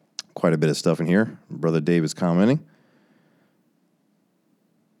 Quite a bit of stuff in here. Brother Dave is commenting.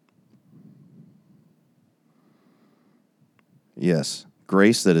 Yes,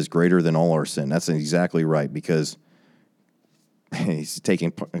 grace that is greater than all our sin. That's exactly right, because he's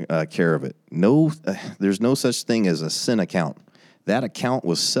taking care of it. There's no such thing as a sin account. That account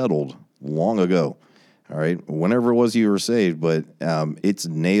was settled long ago. All right, whenever it was you were saved, but it's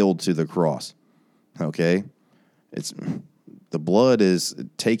nailed to the cross. Okay, the blood is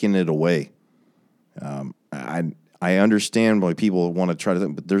taking it away. I understand why people want to try to,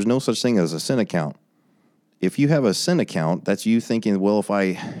 but there's no such thing as a sin account. If you have a sin account, that's you thinking, well, if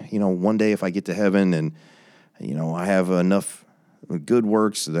I, one day if I get to heaven and, I have enough good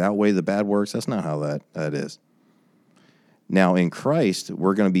works that outweigh the bad works, that's not how that is. Now, in Christ,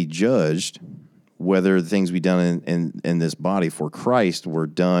 we're going to be judged whether the things we done in this body for Christ were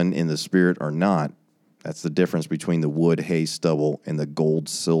done in the Spirit or not. That's the difference between the wood, hay, stubble, and the gold,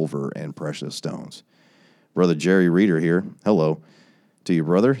 silver, and precious stones. Brother Jerry Reeder here, hello to you,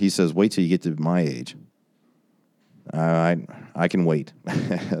 brother. He says, wait till you get to my age. I can wait.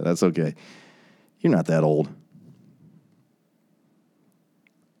 That's okay. You're not that old.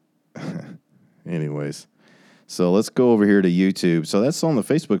 Anyways, so let's go over here to YouTube. So that's on the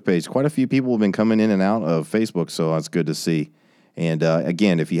Facebook page. Quite a few people have been coming in and out of Facebook, so that's good to see. And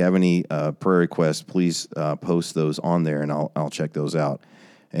again, if you have any prayer requests, please post those on there, and I'll check those out.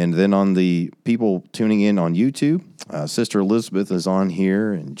 And then on the people tuning in on YouTube, Sister Elizabeth is on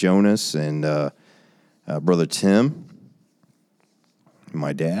here, and Jonas, and Brother Tim,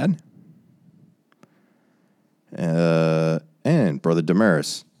 my dad, and Brother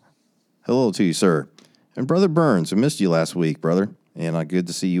Damaris. Hello to you, sir. And Brother Burns, I missed you last week, brother. And good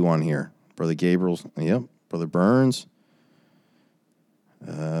to see you on here. Brother Gabriel's, yep, Brother Burns.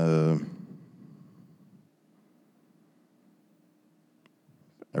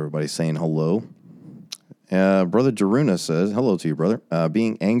 Everybody's saying hello. Brother Jaruna says, hello to you, brother.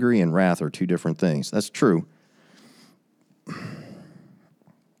 Being angry and wrath are two different things. That's true.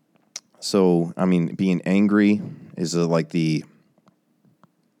 So, I mean, being angry is like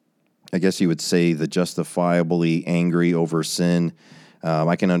I guess you would say the justifiably angry over sin.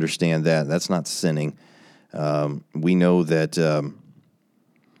 I can understand that. That's not sinning. We know that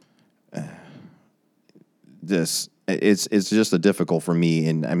it's just a difficult for me,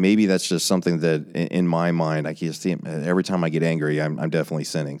 and maybe that's just something that in my mind I can see every time I get angry, I'm definitely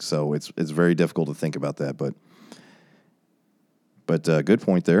sinning. So it's very difficult to think about that. But good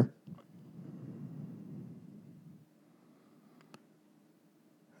point there.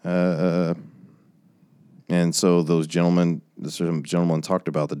 And so this gentleman talked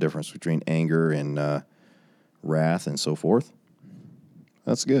about the difference between anger and wrath and so forth.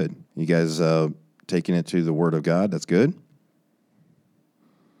 That's good. You guys taking it to the Word of God. That's good.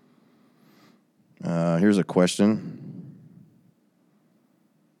 Here's a question.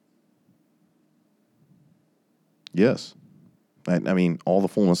 Yes. I mean, all the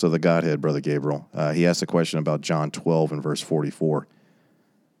fullness of the Godhead, Brother Gabriel. He asked a question about John 12 and verse 44.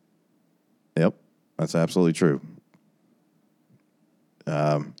 Yep, that's absolutely true.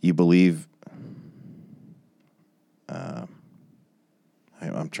 You believe...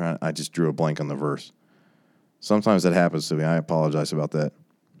 I just drew a blank on the verse. Sometimes that happens to me. I apologize about that.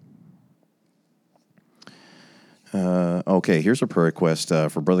 Okay, here's a prayer request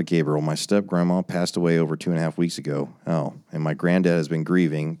for Brother Gabriel. My step-grandma passed away over 2.5 weeks ago. Oh, and my granddad has been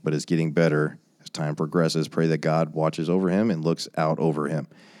grieving, but is getting better as time progresses. Pray that God watches over him and looks out over him.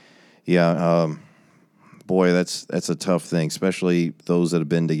 Yeah, boy, that's a tough thing, especially those that have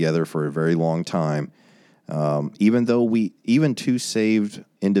been together for a very long time. Even two saved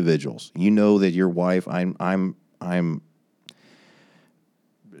individuals, you know that your wife, I'm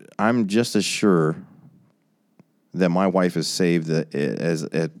just as sure that my wife is saved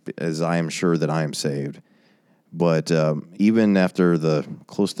as I am sure that I am saved. But even after the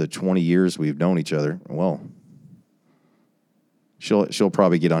close to 20 years we've known each other, well, she'll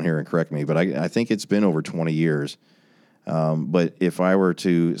probably get on here and correct me, but I think it's been over 20 years. But if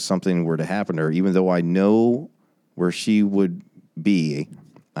something were to happen to her, even though I know where she would be,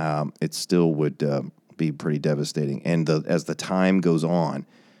 it still would be pretty devastating. And as the time goes on,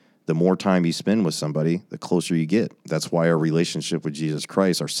 the more time you spend with somebody, the closer you get. That's why our relationship with Jesus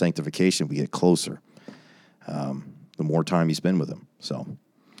Christ, our sanctification, we get closer. The more time you spend with him. So,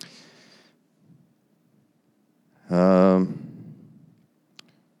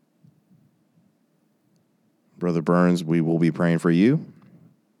 Brother Burns, we will be praying for you.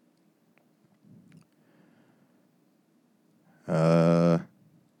 And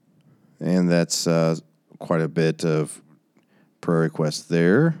that's quite a bit of prayer requests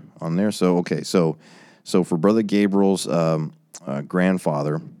on there. So, okay, so for Brother Gabriel's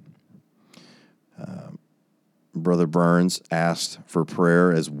grandfather, Brother Burns asked for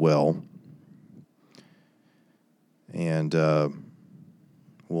prayer as well. And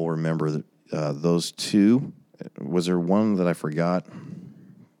we'll remember those two. Was there one that I forgot?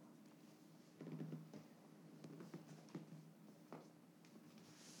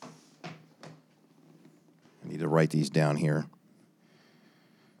 I need to write these down here.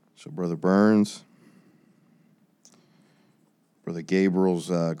 So Brother Burns, Brother Gabriel's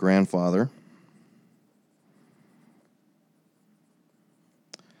grandfather,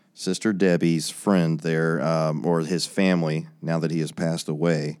 Sister Debbie's friend there, or his family, now that he has passed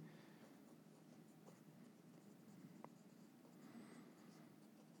away.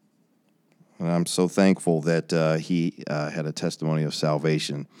 And I'm so thankful that he had a testimony of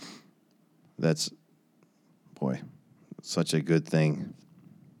salvation. That's, boy, such a good thing.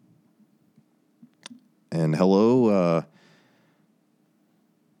 And hello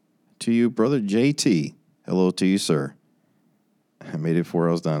to you, Brother JT. Hello to you, sir. I made it before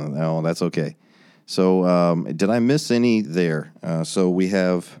I was done. Oh, that's okay. So did I miss any there? So we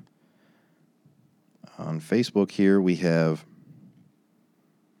have on Facebook here, we have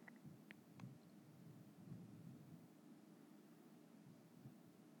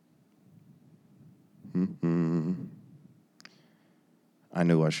I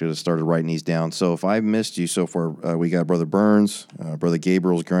knew I should have started writing these down. So if I missed you so far, we got Brother Burns, Brother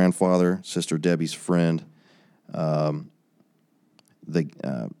Gabriel's grandfather, Sister Debbie's friend. Her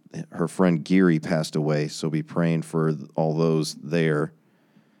friend Geary passed away, so be praying for all those there.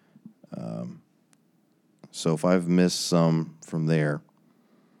 So if I've missed some from there,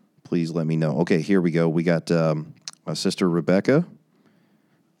 please let me know. Okay, here we go. We got Sister Rebecca.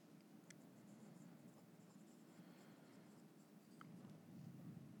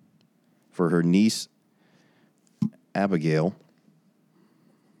 For her niece, Abigail,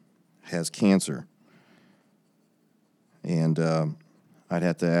 has cancer. And I'd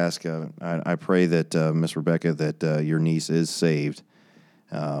have to ask, I pray that, Miss Rebecca, that your niece is saved.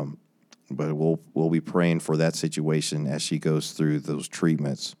 But we'll be praying for that situation as she goes through those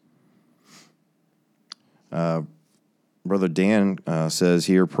treatments. Brother Dan says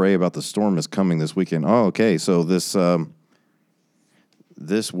here, pray about the storm that's coming this weekend. Oh, okay. So this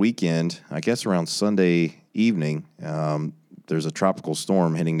weekend, I guess around Sunday evening, there's a tropical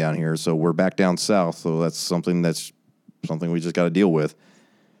storm hitting down here. So we're back down south. So that's something we just got to deal with.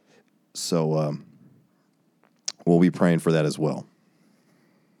 So we'll be praying for that as well.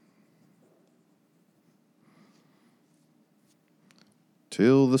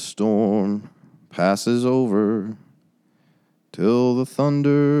 Till the storm passes over, till the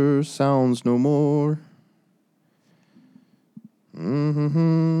thunder sounds no more.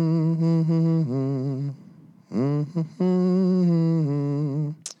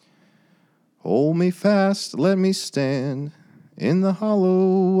 Hold me fast, let me stand in the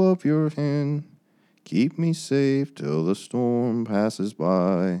hollow of your hand. Keep me safe till the storm passes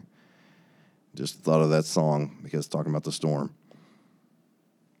by. Just thought of that song because it's talking about the storm.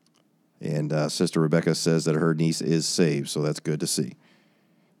 And Sister Rebecca says that her niece is saved, so that's good to see.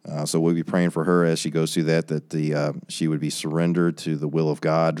 So we'll be praying for her as she goes through that she would be surrendered to the will of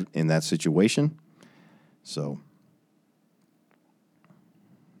God in that situation. So,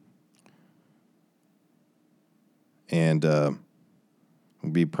 and we'll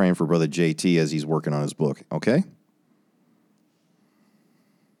be praying for Brother JT as he's working on his book, okay?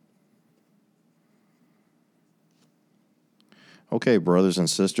 Okay, brothers and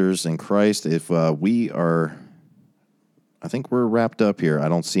sisters in Christ, if I think we're wrapped up here. I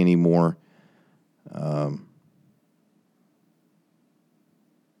don't see any more.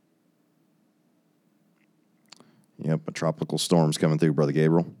 Yep, a tropical storm's coming through, Brother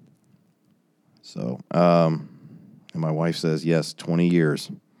Gabriel. So, and my wife says, yes, 20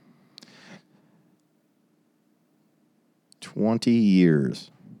 years. 20 years.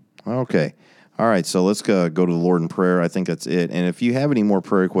 Okay. All right, so let's go to the Lord in prayer. I think that's it. And if you have any more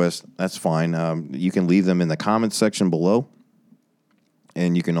prayer requests, that's fine. You can leave them in the comments section below.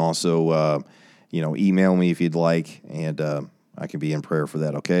 And you can also, email me if you'd like, and I can be in prayer for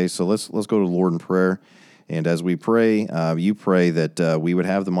that, okay? So let's go to the Lord in prayer. And as we pray, you pray that we would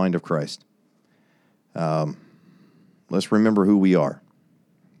have the mind of Christ. Let's remember who we are.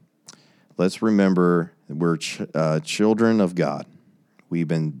 Let's remember we're children of God. We've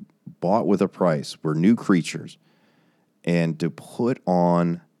been bought with a price. We're new creatures. And to put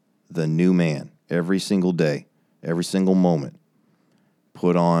on the new man every single day, every single moment,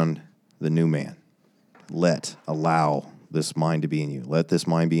 put on the new man. Allow this mind to be in you. Let this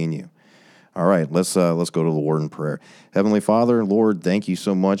mind be in you. All right, let's go to the Lord in prayer. Heavenly Father, Lord, thank you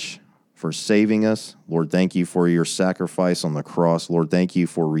so much for saving us. Lord, thank you for your sacrifice on the cross. Lord, thank you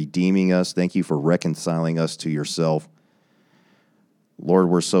for redeeming us. Thank you for reconciling us to yourself. Lord,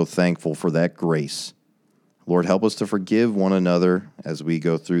 we're so thankful for that grace. Lord, help us to forgive one another as we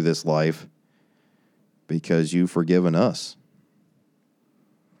go through this life because you've forgiven us.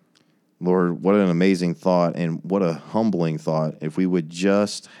 Lord, what an amazing thought and what a humbling thought if we would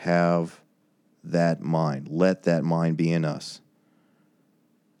just have that mind. Let that mind be in us.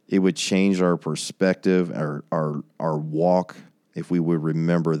 It would change our perspective, our walk, if we would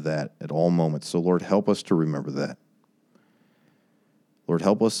remember that at all moments. So, Lord, help us to remember that. Lord,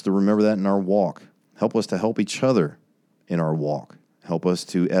 help us to remember that in our walk. Help us to help each other in our walk. Help us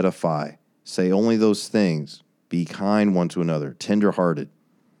to edify. Say only those things. Be kind one to another, tenderhearted.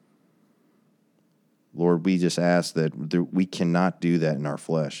 Lord, we just ask that we cannot do that in our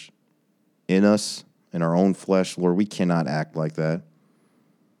flesh. In us, in our own flesh, Lord, we cannot act like that.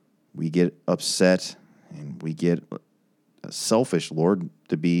 We get upset and we get selfish, Lord,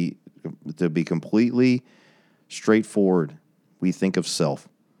 to be completely straightforward. We think of self.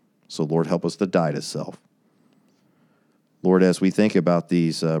 So, Lord, help us to die to self. Lord, as we think about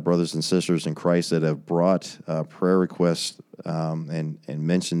these brothers and sisters in Christ that have brought prayer requests and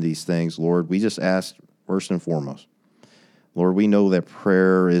mentioned these things, Lord, we just ask first and foremost, Lord, we know that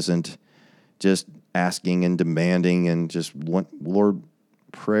prayer isn't just asking and demanding and Lord,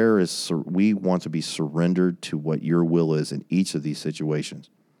 prayer is, we want to be surrendered to what your will is in each of these situations.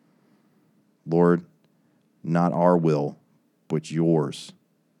 Lord, not our will, but yours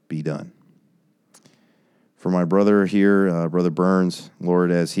be done. For my brother here, Brother Burns,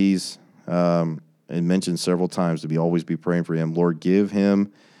 Lord, as he's mentioned several times to always be praying for him, Lord, give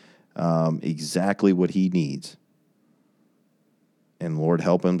him exactly what he needs. And Lord,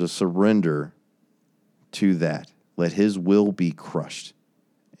 help him to surrender to that. Let his will be crushed.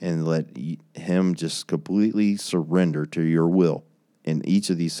 And let him just completely surrender to your will in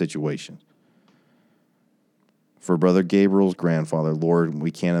each of these situations. For Brother Gabriel's grandfather, Lord, we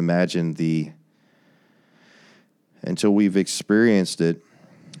can't imagine until we've experienced it.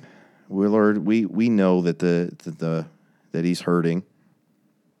 Lord, we know that that he's hurting,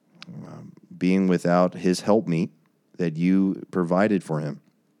 being without his helpmeet that you provided for him.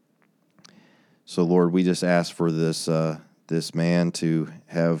 So, Lord, we just ask for this man to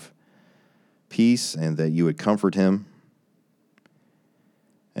have peace and that you would comfort him.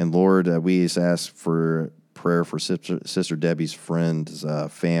 And Lord, we just ask for prayer for Sister Debbie's friend's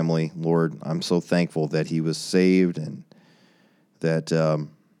family. Lord, I'm so thankful that he was saved and that,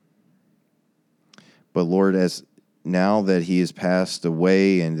 but Lord, as now that he has passed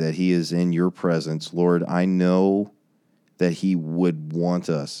away and that he is in your presence, Lord, I know that he would want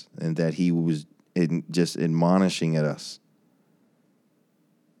us and that he was just admonishing at us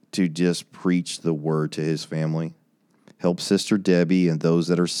to just preach the word to his family. Help Sister Debbie and those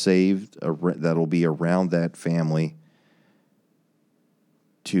that are saved that will be around that family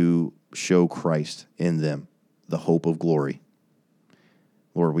to show Christ in them, the hope of glory.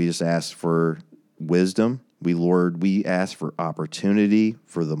 Lord, we just ask for wisdom. We ask for opportunity,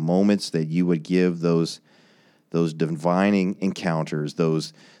 for the moments that you would give those divine encounters,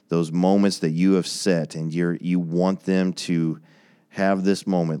 those moments that you have set and you want them to have this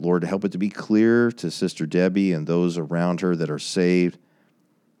moment. Lord, help it to be clear to Sister Debbie and those around her that are saved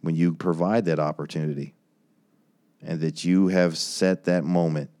when you provide that opportunity and that you have set that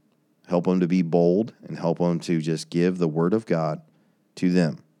moment. Help them to be bold and help them to just give the word of God to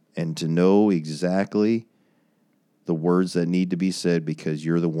them and to know exactly the words that need to be said because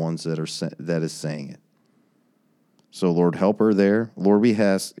you're the ones that is saying it. So, Lord, help her there. Lord,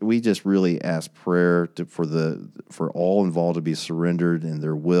 we just really ask prayer for all involved to be surrendered in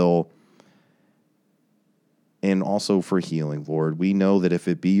their will and also for healing, Lord. We know that if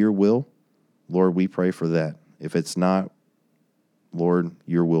it be your will, Lord, we pray for that. If it's not, Lord,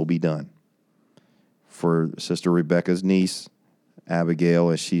 your will be done. For Sister Rebecca's niece, Abigail,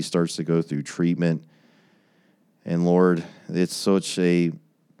 as she starts to go through treatment. And, Lord, it's such a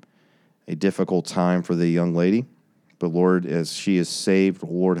difficult time for the young lady. But, Lord, as she is saved,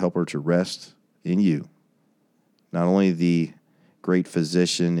 Lord, help her to rest in you. Not only the great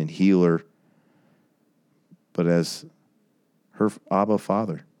physician and healer, but as her Abba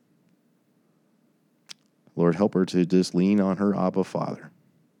Father. Lord, help her to just lean on her Abba Father.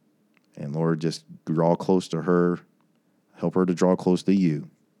 And, Lord, just draw close to her. Help her to draw close to you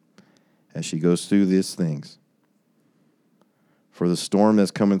as she goes through these things. For the storm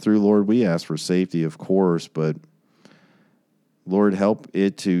that's coming through, Lord, we ask for safety, of course, but Lord, help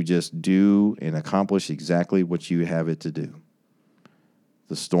it to just do and accomplish exactly what you have it to do.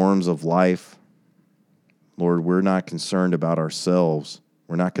 The storms of life, Lord, we're not concerned about ourselves.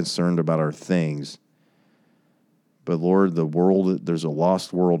 We're not concerned about our things. But, Lord, there's a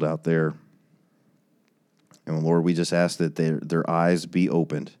lost world out there. And, Lord, we just ask that their eyes be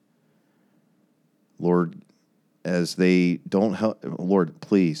opened. Lord, as they don't help, Lord,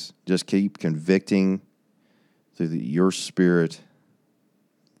 please just keep convicting through your Spirit,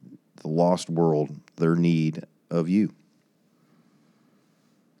 the lost world, their need of you.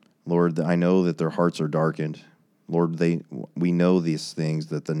 Lord, I know that their hearts are darkened. Lord, we know these things,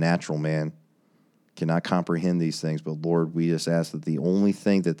 that the natural man cannot comprehend these things. But, Lord, we just ask that the only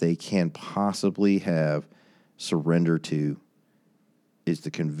thing that they can possibly have surrender to is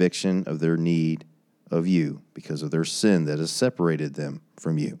the conviction of their need of you because of their sin that has separated them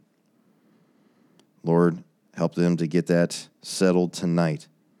from you. Lord, help them to get that settled tonight.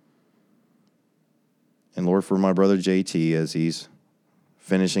 And, Lord, for my brother JT, as he's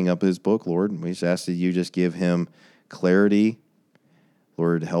finishing up his book, Lord, we just ask that you just give him clarity.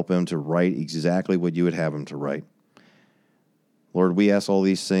 Lord, help him to write exactly what you would have him to write. Lord, we ask all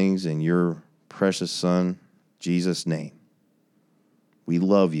these things in your precious Son, Jesus' name. We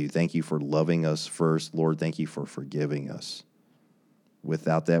love you. Thank you for loving us first. Lord, thank you for forgiving us.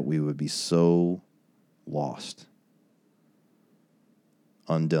 Without that, we would be so lost,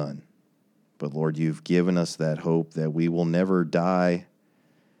 undone. But Lord, you've given us that hope that we will never die,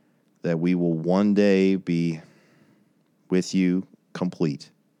 that we will one day be with you complete,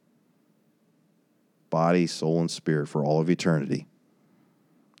 body, soul, and spirit for all of eternity.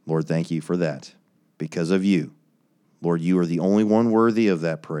 Lord, thank you for that. Because of you, Lord, you are the only one worthy of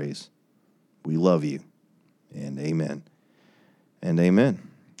that praise. We love you. And amen. And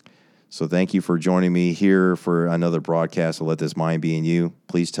amen. So thank you for joining me here for another broadcast of Let This Mind Be in You.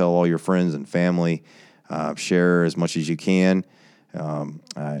 Please tell all your friends and family. Share as much as you can.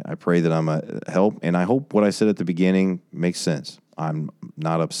 I pray that I'm a help, and I hope what I said at the beginning makes sense. I'm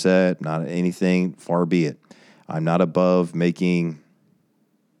not upset, not anything, far be it. I'm not above making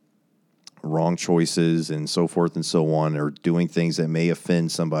wrong choices and so forth and so on, or doing things that may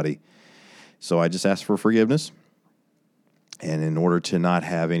offend somebody. So I just ask for forgiveness. And in order to not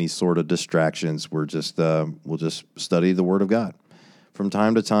have any sort of distractions, we'll just study the Word of God. From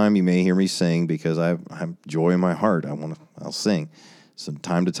time to time, you may hear me sing because I have joy in my heart. I'll sing. So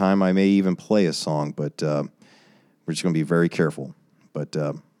time to time, I may even play a song, but we're just going to be very careful. But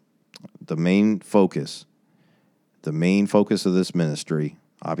the main focus of this ministry,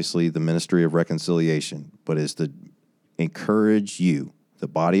 obviously the ministry of reconciliation, but is to encourage you, the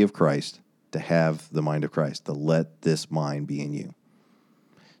body of Christ, to have the mind of Christ, to let this mind be in you.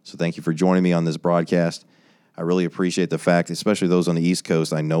 So thank you for joining me on this broadcast. I really appreciate the fact, especially those on the East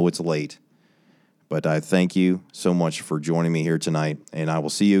Coast, I know it's late, but I thank you so much for joining me here tonight, and I will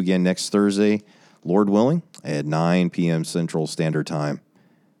see you again next Thursday, Lord willing, at 9 p.m. Central Standard Time.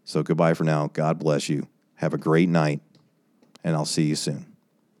 So goodbye for now. God bless you. Have a great night, and I'll see you soon.